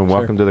program, and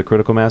welcome to the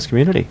Critical Mass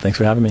community. Thanks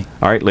for having me.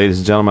 All right, ladies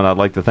and gentlemen, I'd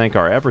like to thank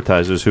our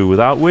advertisers,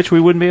 without which we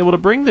wouldn't be able to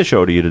bring the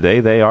show to you today.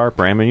 They are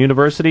Brandman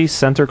University,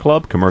 Center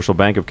Club, Commercial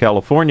Bank of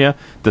California,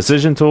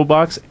 Decision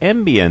Toolbox,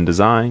 MBN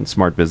Design,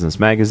 Smart Business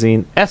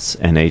Magazine,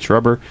 S&H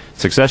Rubber,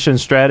 Succession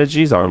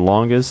Strategies, our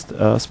longest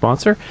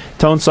sponsor,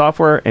 Tone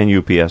Software, and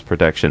UPS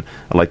Protection.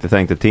 I'd like to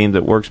thank the team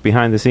that works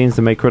behind the scenes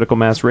to make Critical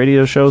Mass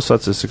radio shows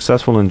such a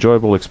successful and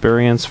enjoyable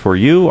experience for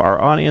you,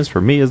 our audience, for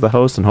me as the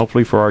host, and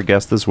hopefully for our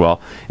guests as well.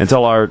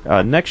 Until our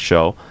next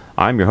show,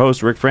 I'm your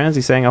host, Ric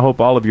Franzi, saying I hope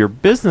all of your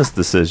business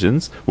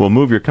decisions will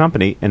move your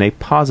company in a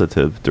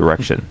positive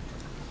direction.